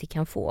det man inte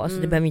kan få. Alltså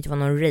det behöver inte vara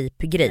någon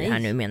rape-grej här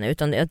nu menar jag.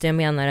 Utan att jag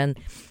menar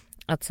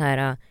att så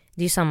här,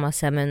 det är ju samma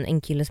som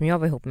en kille som jag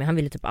var ihop med. Han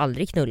ville typ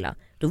aldrig knulla.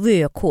 Då var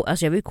jag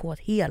jag var ju kåt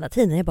hela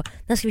tiden. Jag bara,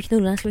 när ska vi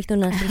knulla?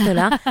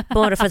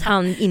 Bara för att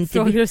han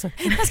inte vill.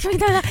 När ska vi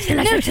knulla?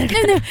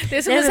 Nu. Det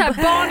är som en så här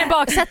barn i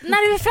baksätet. När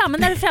är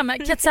vi framme?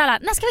 Katsala.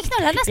 När ska vi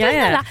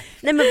knulla?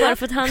 Nej, men bara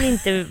för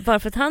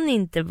att han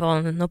inte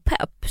var någon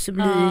pepp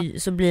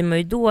så blir man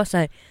ju då så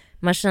här,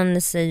 man känner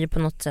sig ju på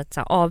något sätt så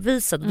här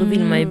avvisad och då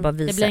vill man ju bara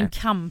visa. Det blir en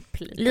kamp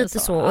lite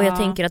så. Och jag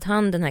tänker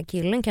att den här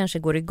killen kanske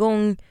går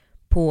igång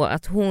på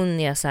att hon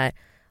är så här,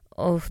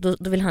 och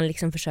då vill han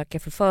liksom försöka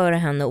förföra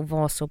henne och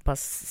vara så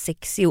pass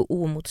sexig och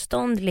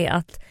omotståndlig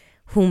att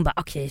hon bara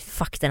okej,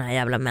 fuck den här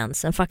jävla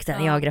mensen, fuck den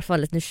här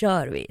Niagarafallet, nu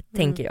kör vi,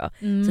 tänker jag.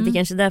 Så det är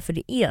kanske därför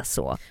det är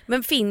så.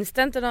 Men finns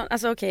det inte någon,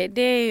 alltså okej,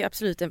 det är ju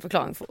absolut en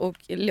förklaring och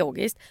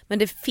logiskt, men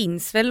det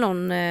finns väl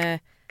någon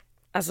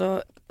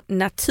alltså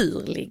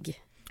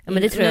naturlig. Ja,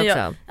 men det tror jag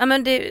också. Ja,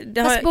 men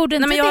det fast borde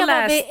inte det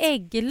vara vid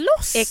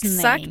ägglossning?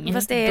 Exakt,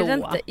 fast det är det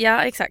inte.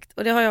 Ja, exakt.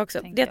 Och det har jag också.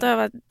 Detta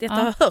har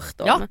jag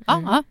hört om.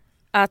 Ja.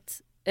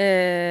 Att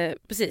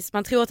precis,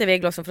 man tror att det är vid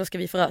ägglossning för då ska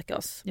vi föröka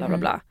oss. Bla, bla,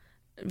 bla.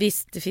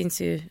 Visst, det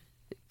finns ju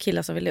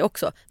killar som vill det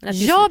också. Men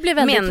jag blir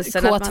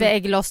väldigt kåt vid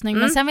ägglossning,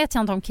 men sen vet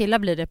jag inte om killar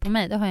blir det på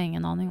mig. Det har jag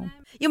ingen aning om.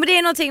 Jo, men det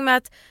är någonting med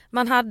att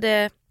man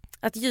hade,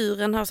 att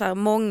djuren har så här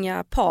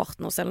många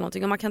partners eller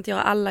någonting och man kan inte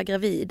göra alla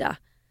gravida.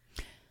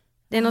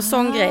 Det är någon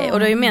sån grej. Och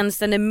då är ju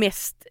mensen den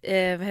mest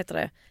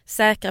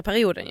säkra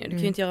perioden ju. Du kan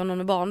ju inte göra någon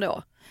med barn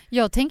då.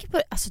 Jag tänker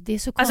på, alltså det är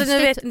så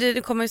konstigt. Alltså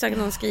det kommer ju säkert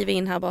någon skriva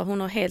in här bara,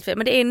 hon har helt fel.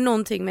 Men det är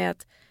någonting med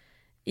att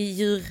i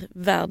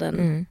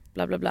djurvärlden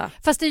bla bla bla.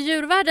 Fast i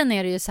djurvärlden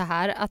är det ju så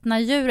här att när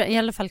djur, i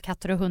alla fall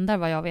katter och hundar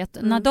vad jag vet,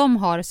 när de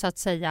har så att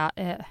säga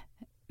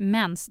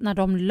mens, när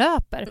de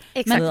löper.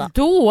 Exakt. Men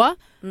då,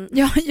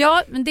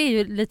 ja, men det är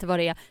ju lite vad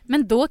det är.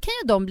 Men då kan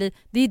ju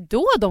det är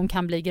då de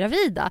kan bli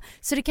gravida.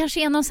 Så det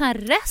kanske är någon sån här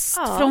rest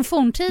från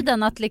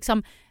forntiden att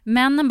liksom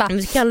männen bara...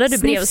 Men kallar du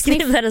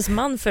brevskrivares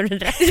man för en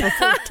rest från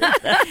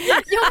forntiden?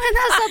 Jo, men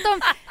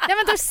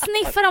alltså då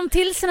sniffar de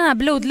till sig den här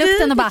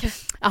blodlukten och bara,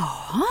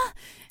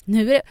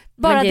 nu är det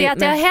bara det att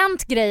det har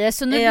hänt grejer,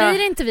 så nu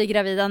blir inte vi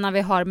gravida när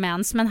vi har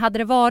mens. Men hade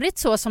det varit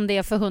så som det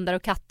är för hundar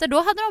och katter, då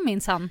hade de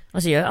minsann.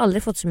 Alltså jag har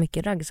aldrig fått så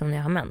mycket ragg som när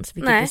jag har mens.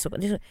 Vilket är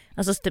så,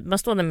 alltså man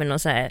står där med någon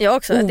så här jag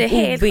också, det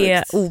är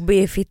helt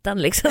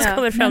OB-fittan liksom.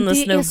 Kommer fram någon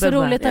snubbe. Det är så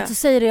roligt att du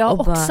säger det. Jag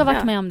har också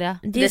varit med om det.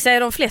 Det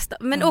säger de flesta.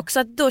 Men också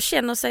att då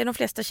känner sig de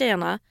flesta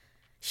tjejerna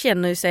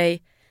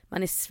sig,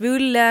 man är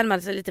svullen,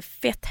 man har lite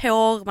fett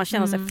hår, man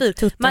känner sig ful.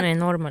 Tuttarna är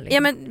enorma. Liksom.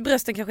 Ja, men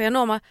brösten kanske är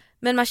enorma,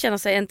 men man känner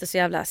sig inte så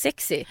jävla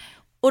sexy.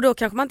 Och då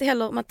kanske man inte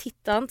heller, man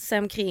tittar inte sig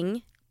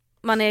omkring.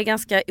 Man är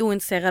ganska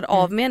ointresserad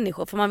av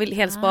människor, för man vill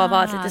helst bara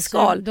vara ett litet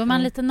skal. Då är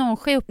man lite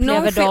nonché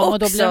upplever dem och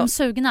då blir de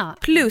sugna.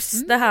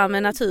 Plus det här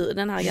med natur,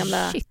 den här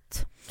gamla...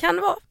 Shit. Kan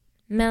det vara.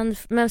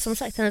 Men som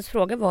sagt, hennes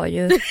fråga var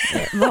ju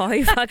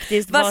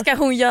faktiskt vad ska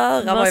hon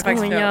göra? Vad ska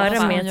hon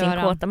göra med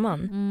sin kåta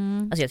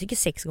man? Alltså jag tycker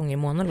 6 gånger i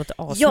månaden låter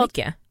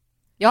asmycket.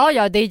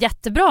 Ja, det är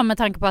jättebra med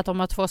tanke på att de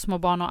har 2 små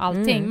barn och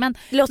allting. Men,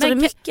 låter det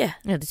mycket?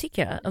 Ja, det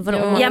tycker jag.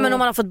 Ja, men om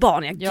man har fått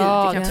barn,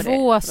 ja,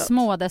 2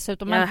 små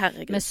dessutom. Ja,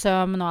 med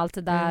sömn och allt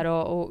det där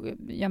och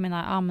jag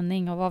menar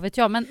amning och vad vet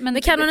jag.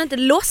 Men kan hon inte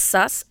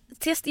låtsas,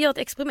 gör ett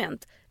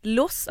experiment.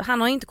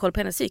 Han har inte koll på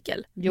hennes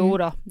cykel. Jo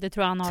då, det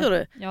tror jag han har. Tror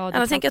du? Ja,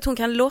 jag tänker att hon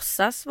kan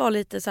låtsas vara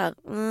lite så här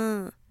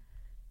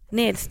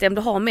nedstämd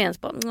och ha mens.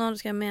 Du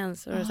ska ha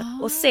mens.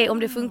 Och se om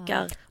det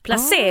funkar.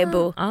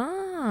 Placebo.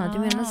 Du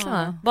menar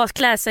så. Bara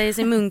klä sig i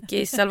sin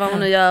munkis eller vad man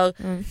nu gör.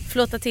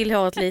 Flotta till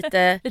håret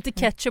lite. Lite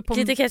ketchup på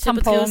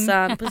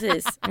trosan.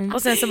 Precis.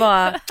 Och sen så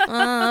bara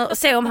och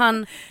se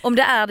om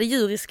det är det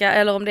djuriska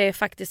eller om det är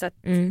faktiskt att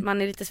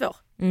man är lite svår.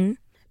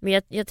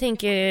 Men jag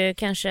tänker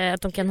kanske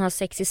att de kan ha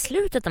sex i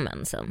slutet av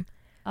mensen.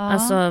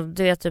 Alltså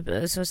du vet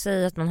typ, så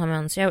säg att man har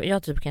mens.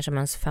 Jag typ kanske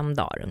mens 5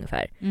 dagar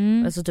ungefär.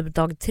 Alltså typ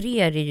dag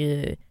 3 är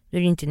det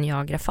inte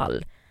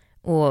Niagara-fall.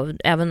 Och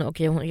även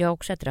jag har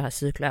också ätit det här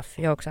cykel-F.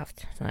 Jag har också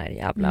haft sån här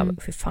jävla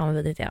för fan vad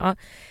vidrigt det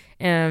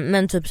är.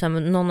 Men typ så här,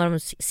 någon av de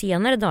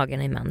senare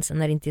dagarna i mensen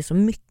när det inte är så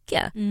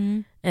mycket.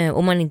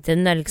 Och man inte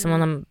när liksom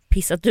man har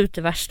pissat ut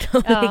det värsta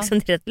och liksom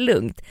det är rätt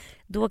lugnt.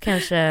 Då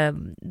kanske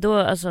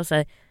alltså så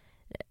här,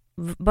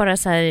 bara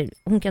så här,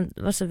 hon kan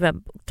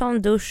ta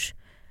en dusch,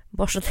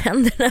 borsta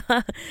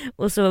tänderna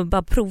och så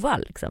bara prova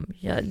liksom.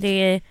 Det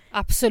är...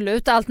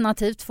 Absolut,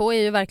 alternativ 2 är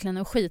ju verkligen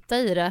att skita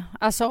i det.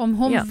 Alltså om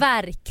hon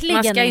verkligen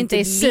man ska inte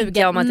är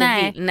sugen om man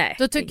inte vill. Nej.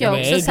 Då tycker jag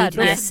också så här,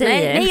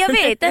 nej jag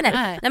vet det.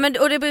 Nej men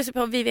och det beror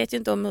på, vi vet ju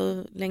inte om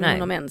hur länge hon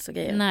har mens och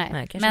grejer.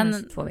 Nej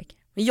kanske 2 veckor.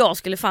 Men jag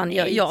skulle fan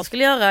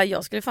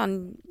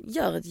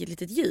göra ett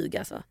litet ljug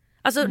alltså.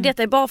 Alltså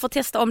detta är bara för att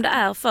testa om det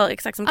är för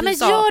exakt som du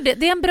sa. Men gör det,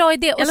 det är en bra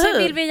idé. Och så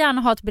vill vi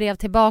gärna ha ett brev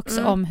tillbaks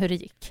om hur det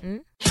gick.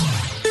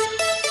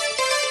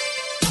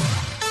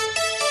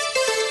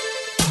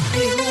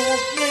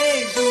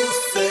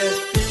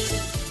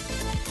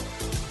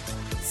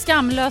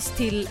 Skamlös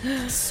till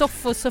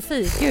Soff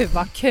Sofie. Gud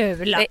vad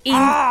kul.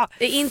 Jag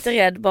är inte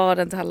rädd, bara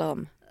det inte handlar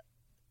om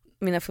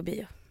mina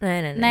fobier.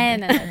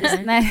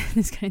 Nej,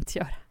 det ska du inte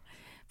göra.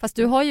 Fast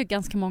du har ju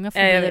ganska många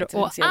fobier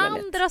å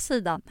andra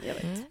sidan.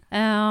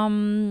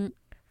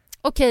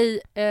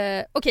 Okej,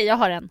 jag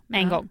har en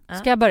med en gång.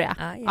 Ska jag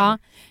börja?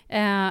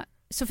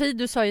 Sofie,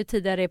 du sa ju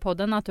tidigare i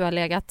podden att du har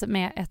legat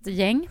med ett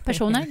gäng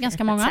personer,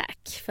 ganska många.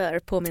 Tack för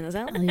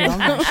påminnelsen.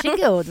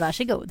 Ja,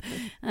 varsågod.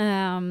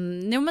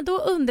 Men då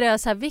undrar jag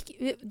så här,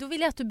 då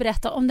vill jag att du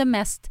berättar om det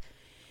mest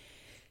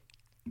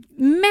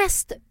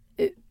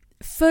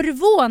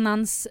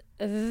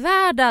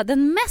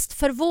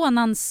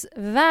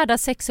förvånansvärda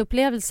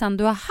sexupplevelsen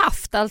du har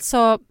haft.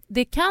 Alltså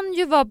det kan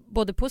ju vara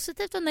både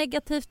positivt och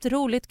negativt,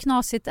 roligt,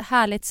 knasigt,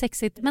 härligt,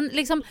 sexigt, men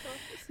liksom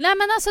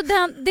alltså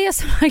det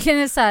som verkligen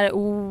är så här,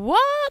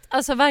 what?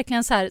 Alltså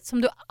verkligen så här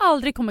som du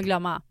aldrig kommer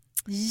glömma.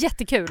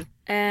 Jättekul.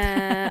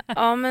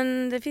 Ja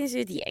men det finns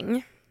ju ett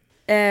gäng.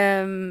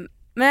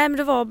 Men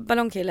det var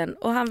ballongkillen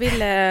och han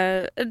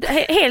ville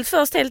helt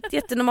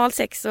jättenormalt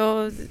sex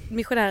och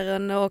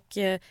missionären och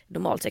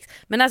normalt sex.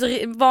 Men alltså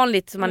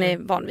vanligt som man är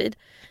van vid.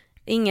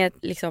 Inget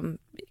liksom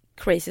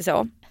crazy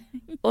så.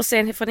 Och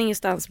sen från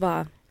ingenstans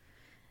bara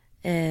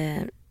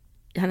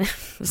han är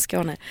från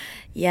Skåne.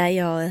 Ja,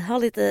 jag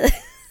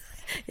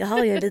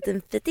har ju en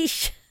liten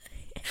fetisch.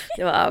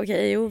 Jag var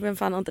okej, vem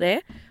fan har inte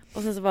det?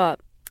 Och sen så bara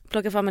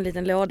plocka fram en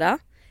liten låda.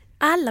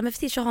 Alla med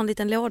fetischer har en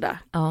liten låda.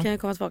 Kan jag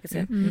komma tillbaka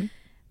till.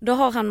 Då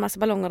har han massa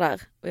ballonger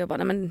där. Och jag bara,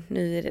 nej men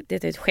nu är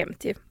det ett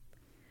skämt ju.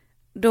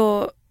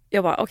 Då,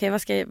 jag bara, okej,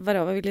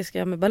 vad vill jag ska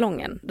göra med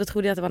ballongen? Då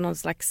trodde jag att det var någon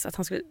slags, att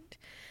han skulle...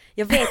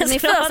 Jag vet, min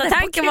första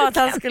tanke var att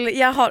han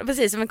skulle,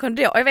 precis som en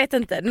kondom. Jag vet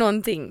inte,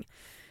 någonting.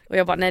 Och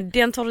jag bara, nej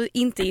den tar du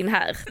inte in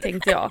här,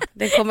 tänkte jag.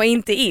 Den kommer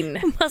inte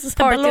in.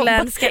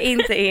 Partyland ska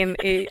inte in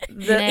i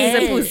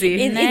the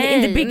pussy.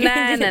 Nej. De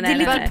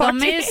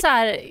är ju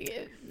såhär...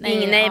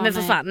 Nej, men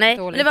för fan. Nej.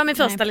 Det var min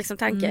första liksom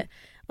tanke.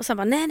 Och sen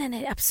bara,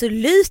 nej,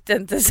 absolut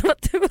inte. Så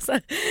att det var så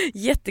här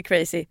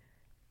jättecrazy.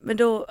 Men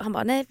då, han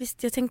bara, nej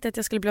visst, jag tänkte att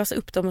jag skulle blåsa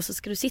upp dem och så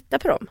skulle du sitta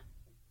på dem.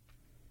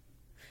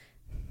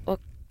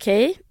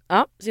 Okej,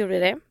 ja, så gjorde vi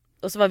det.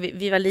 Och så var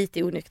vi var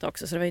lite onyktra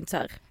också, så det var inte så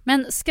här.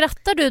 Men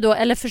skrattar du då,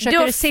 eller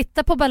försöker du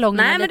sitta på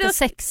ballongen lite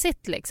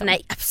sexigt liksom?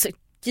 Nej, absolut.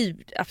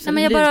 Gud, absolut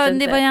nej, men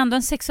inte. Det var ju ändå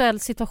en sexuell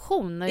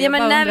situation. Ja,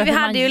 men vi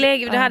hade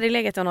ju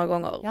legat där några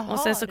gånger. Jaha, och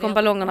sen så kom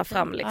ballongerna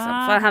fram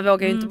liksom. För han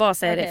vågade ju inte bara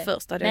säga det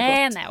först.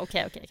 Nej,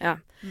 okej. Ja.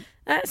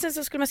 Sen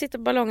så skulle man sitta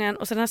på ballongen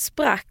och sen när den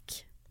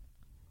sprack,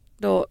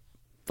 då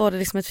var det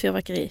liksom ett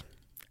fyrverkeri.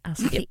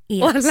 Alltså det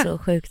är så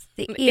sjukt.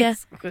 Det är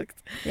så sjukt.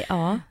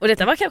 Och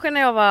detta var kanske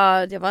när jag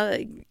var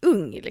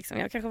ung liksom.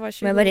 Jag kanske var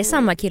 20. Men var det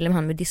samma kille med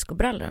han med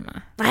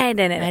discobrallorna?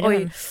 Nej.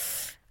 Oj.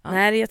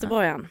 Nej, det är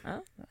Göteborgaren.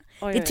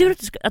 Det är tur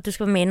att du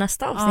ska vara med i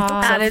nästa avsnitt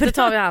också. Ja, det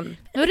tar vi an.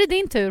 Nu är det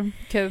din tur.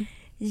 Kul.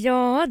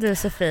 Ja du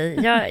Sofie,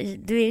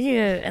 du är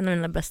ju en av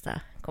mina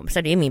bästa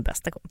kompisar. Det är min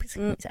bästa kompis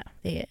kan jag säga.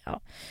 Det är,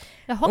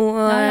 Jaha,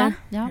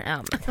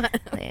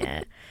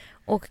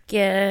 och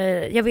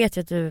jag vet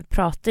ju att du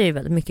pratar ju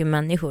väldigt mycket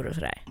med människor och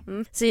sådär.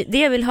 Så det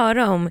jag vill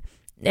höra om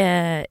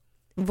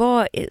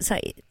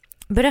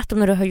berätta om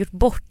när du har gjort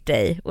bort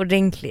dig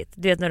ordentligt.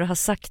 Du vet när du har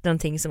sagt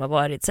någonting som har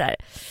varit så här.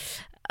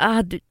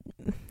 Men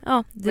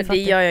det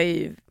gör jag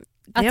ju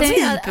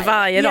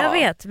varje dag. Jag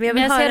vet, men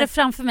jag ser det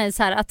framför mig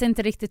så här, att det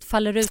inte riktigt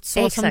faller ut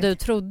så som du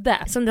trodde.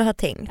 Som du har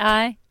tänkt.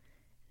 Nej.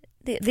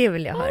 Det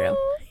vill jag höra om.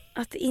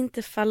 Att det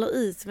inte faller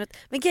ut som ett...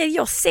 Men grej,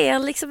 jag ser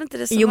liksom inte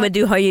det som... Jo, men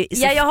du har ju...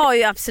 Ja, jag har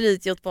ju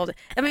absolut gjort bort det.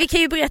 Ja, men vi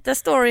kan ju berätta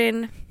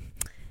storyn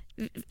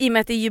i och med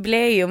att det är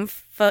jubileum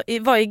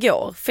var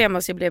igår,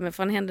 5-årsjubileum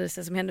för en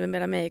händelse som hände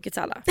mellan mig och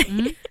Kutsala.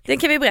 Den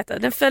kan vi berätta.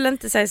 Den föll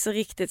inte sig så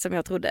riktigt som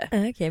jag trodde.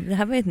 Okej, det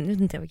här vet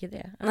inte jag vilket det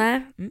är.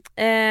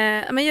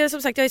 Nej. Men jag,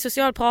 som sagt, jag är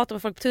socialpratar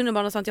med folk på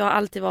tunnelbanan och sånt. Jag har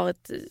alltid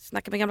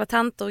snackat med gamla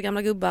tanter och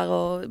gamla gubbar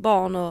och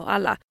barn och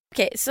alla.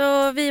 Okej,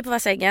 så vi är på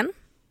Vassängen.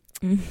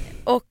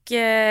 Och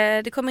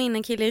det kommer in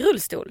en kille i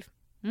rullstol.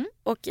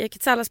 Och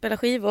Kutsala spelar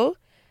skivor.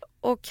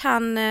 Och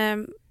han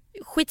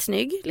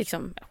skitsnygg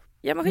liksom.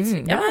 Ja, men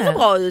skitsnygg. Ja, han ser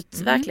bra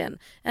ut, verkligen.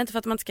 Inte för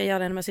att man inte ska göra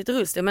det när man sitter i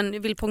rullstol, men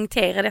jag vill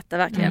poängtera detta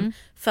verkligen.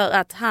 För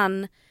att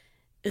han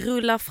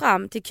rullar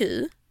fram till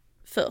Q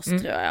först,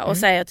 tror jag. Och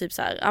säger typ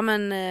så här, ja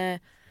men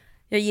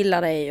jag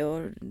gillar dig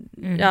och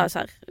ja, så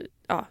här,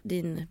 ja,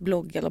 din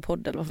blogg eller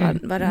podd eller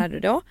vad det är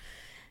då.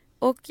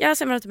 Och jag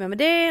ser inte med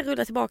det,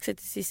 rullar tillbaka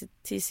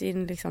till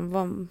sin liksom,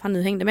 vad han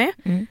nu hängde med.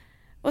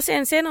 Och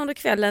sen senare under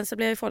kvällen så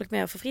blev folk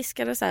mer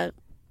förfriskade så här,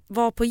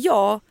 varpå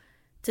jag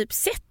typ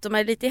sätter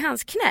mig lite i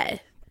hans knä.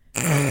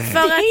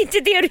 För det är inte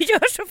det du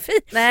gör,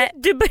 Sofie. Nej.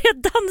 Du börjar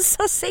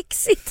dansa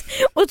sexigt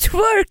och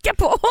twerka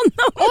på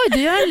honom. Oj, du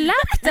gör en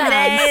lapdance.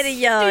 Nej, det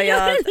gör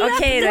jag.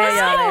 Okej, då jag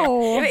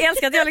gör det. Jag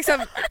älskar att jag liksom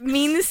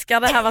minskar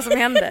det här vad som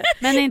hände.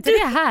 Men är inte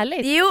det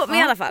härligt? Jo, men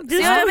i alla fall.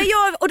 Men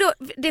jag, och då,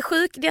 det är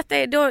sjukt,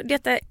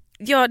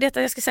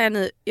 detta jag ska säga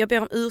nu, jag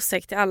ber om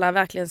ursäkt till alla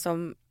verkligen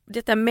som...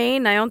 Detta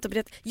menar jag inte på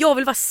det. Jag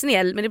vill vara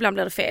snäll, men ibland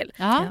blir det fel.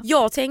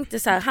 Jag tänkte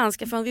så här, han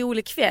ska få en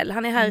rolig kväll.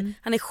 Han är här,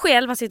 han är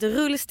själv, han sitter i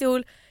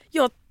rullstol.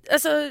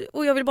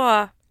 Och jag vill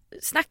bara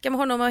snacka med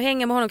honom och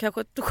hänga med honom,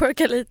 kanske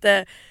twerka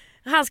lite.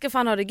 Han ska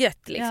fan ha det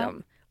gött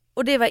liksom.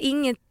 Och det var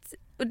inget...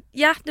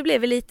 Ja, det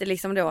blev väl lite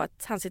liksom då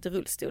att han sitter i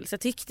rullstol. Så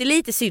jag tyckte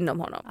lite synd om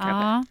honom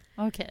kanske.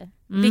 Okay.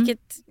 Vilket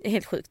är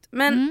helt sjukt.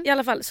 Men i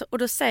alla fall, och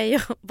då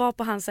säger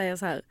varpå han säger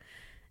så här.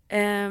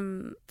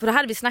 För då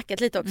hade vi snackat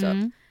lite också.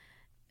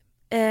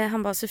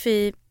 Han bara,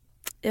 Sofie,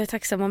 jag är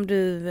tacksam om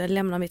du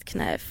lämnar mitt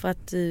knä för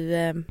att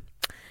du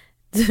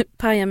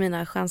pajar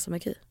mina chanser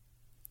med Q.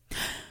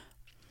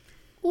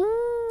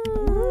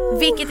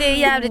 Vilket är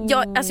jävligt,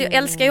 jag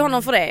älskar ju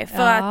honom för det.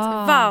 För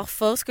att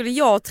varför skulle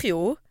jag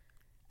tro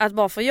att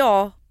bara för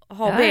jag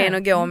har ben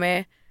att gå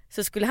med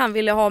så skulle han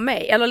vilja ha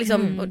mig? Eller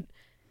liksom,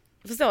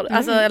 förstår du?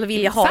 Alltså, eller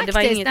vilja ha, faktiskt,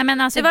 det var inget. Nej,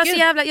 alltså, det var så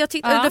jävla, jag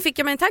tyckte, då fick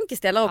jag mig en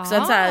tankeställare också.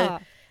 Att så här,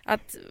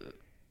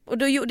 och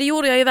det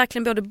gjorde jag ju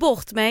verkligen både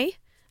bort mig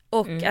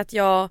och att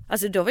jag,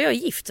 alltså då var jag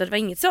gift så det var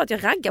inget så att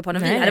jag raggade på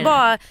honom. Vi hade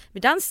bara, vi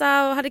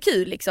dansade och hade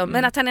kul liksom.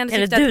 Men att han ändå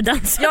tyckte att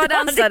jag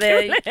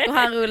dansade och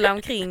han rullade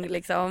omkring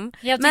liksom.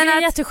 Jag tycker det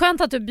är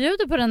jätteskönt att du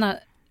bjuder på den här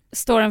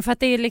storyn för att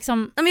det är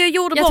liksom... Men jag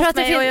gjorde bort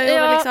mig och jag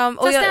gjorde liksom,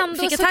 och jag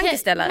fick en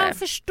tankeställare. Man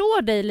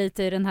förstår dig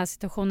lite i den här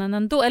situationen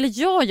ändå. Eller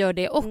jag gör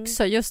det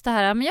också. Just det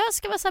här, men jag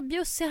ska vara så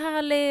bjussig,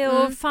 härlig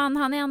och fan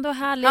han är ändå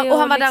härlig. Och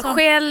han var liksom där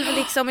själv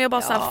liksom och jag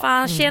bara såhär,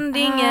 fan kände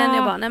ingen.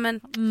 Jag bara, nej men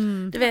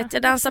du vet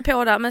jag dansar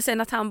på där. Men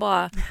sen att han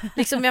bara,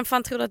 liksom vem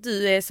fan tror att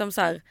du är som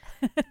så här,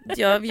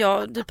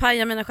 du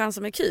pajar mina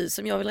chanser med Q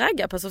som jag vill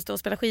ragga på som står och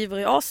spelar skivor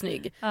i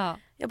asnygg.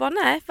 Jag bara,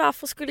 nej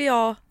varför skulle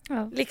jag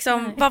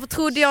liksom, varför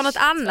trodde jag något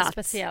annat?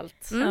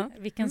 Speciellt.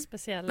 Vilken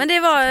speciell. Men det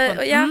var,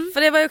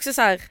 för det var ju också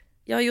så här,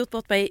 jag har gjort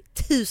bort mig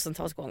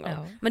tusentals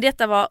gånger. Men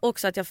detta var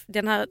också att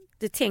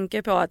det tänker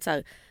jag på att så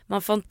här,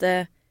 man får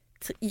inte,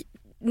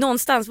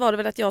 någonstans var det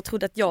väl att jag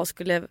trodde att jag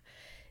skulle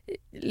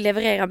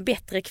leverera en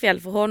bättre kväll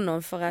för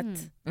honom för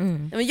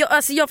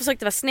att jag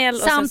försökte vara snäll.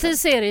 Samtidigt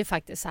så är det ju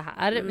faktiskt så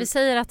här. Vi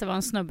säger att det var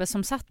en snubbe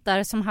som satt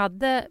där som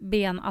hade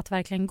ben att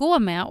verkligen gå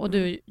med och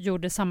du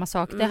gjorde samma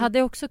sak. Det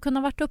hade också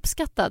kunnat varit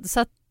uppskattad. Så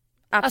att,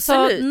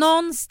 alltså,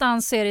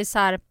 någonstans är det så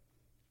här.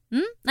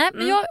 Nej,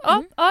 men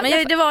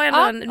men det var ändå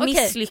en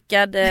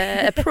misslyckad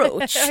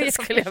approach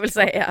skulle jag väl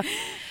säga.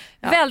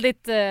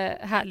 Väldigt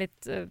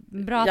härligt,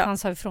 bra att han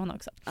sa ifrån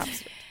också.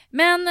 Absolut.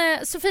 Men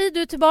Sofie,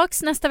 du är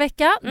tillbaks nästa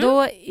vecka.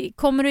 Då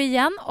kommer du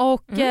igen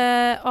och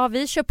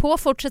vi kör på.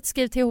 Fortsätt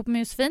skriva till ihop med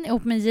Josefin,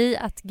 ihop med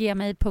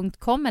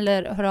j@gmail.com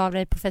eller hör av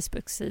dig på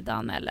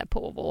Facebook-sidan eller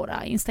på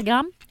våra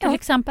Instagram till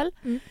exempel.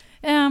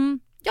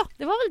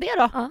 Det var väl det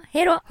då.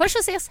 Hej då. Hörs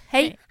och ses.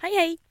 Hej.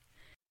 Hej.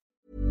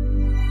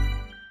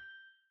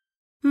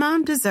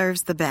 Mom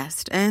deserves the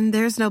best, and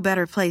there's no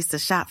better place to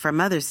shop for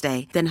Mother's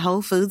Day than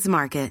Whole Foods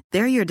Market.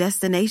 They're your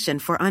destination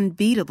for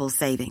unbeatable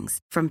savings,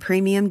 from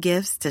premium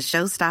gifts to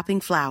show-stopping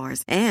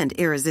flowers and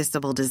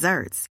irresistible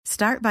desserts.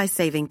 Start by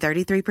saving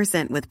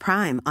 33% with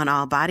Prime on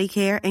all body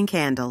care and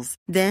candles.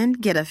 Then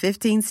get a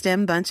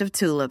 15-stem bunch of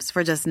tulips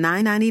for just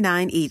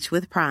 $9.99 each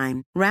with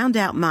Prime. Round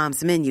out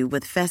Mom's menu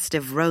with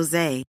festive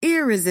rosé,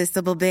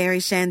 irresistible berry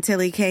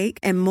chantilly cake,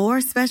 and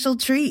more special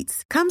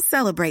treats. Come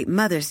celebrate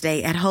Mother's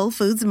Day at Whole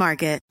Foods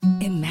Market. it.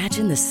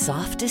 Imagine the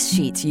softest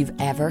sheets you've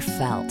ever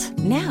felt.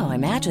 Now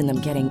imagine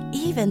them getting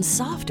even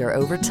softer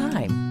over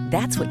time.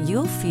 That's what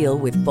you'll feel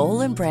with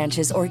Boll &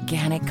 Branch's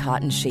organic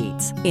cotton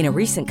sheets. In a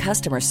recent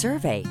customer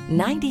survey,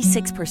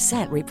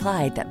 96%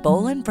 replied that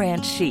Boll &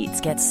 Branch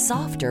sheets get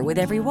softer with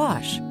every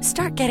wash.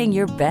 Start getting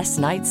your best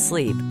night's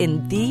sleep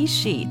in these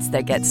sheets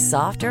that get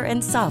softer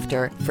and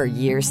softer for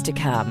years to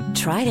come.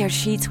 Try their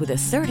sheets with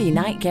a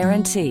 30-night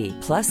guarantee.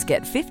 Plus,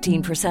 get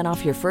 15%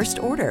 off your first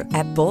order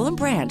at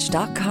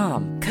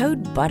bollandbranch.com.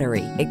 Code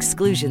BUTTERY.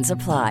 Exclusions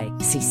apply.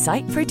 See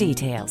site for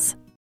details.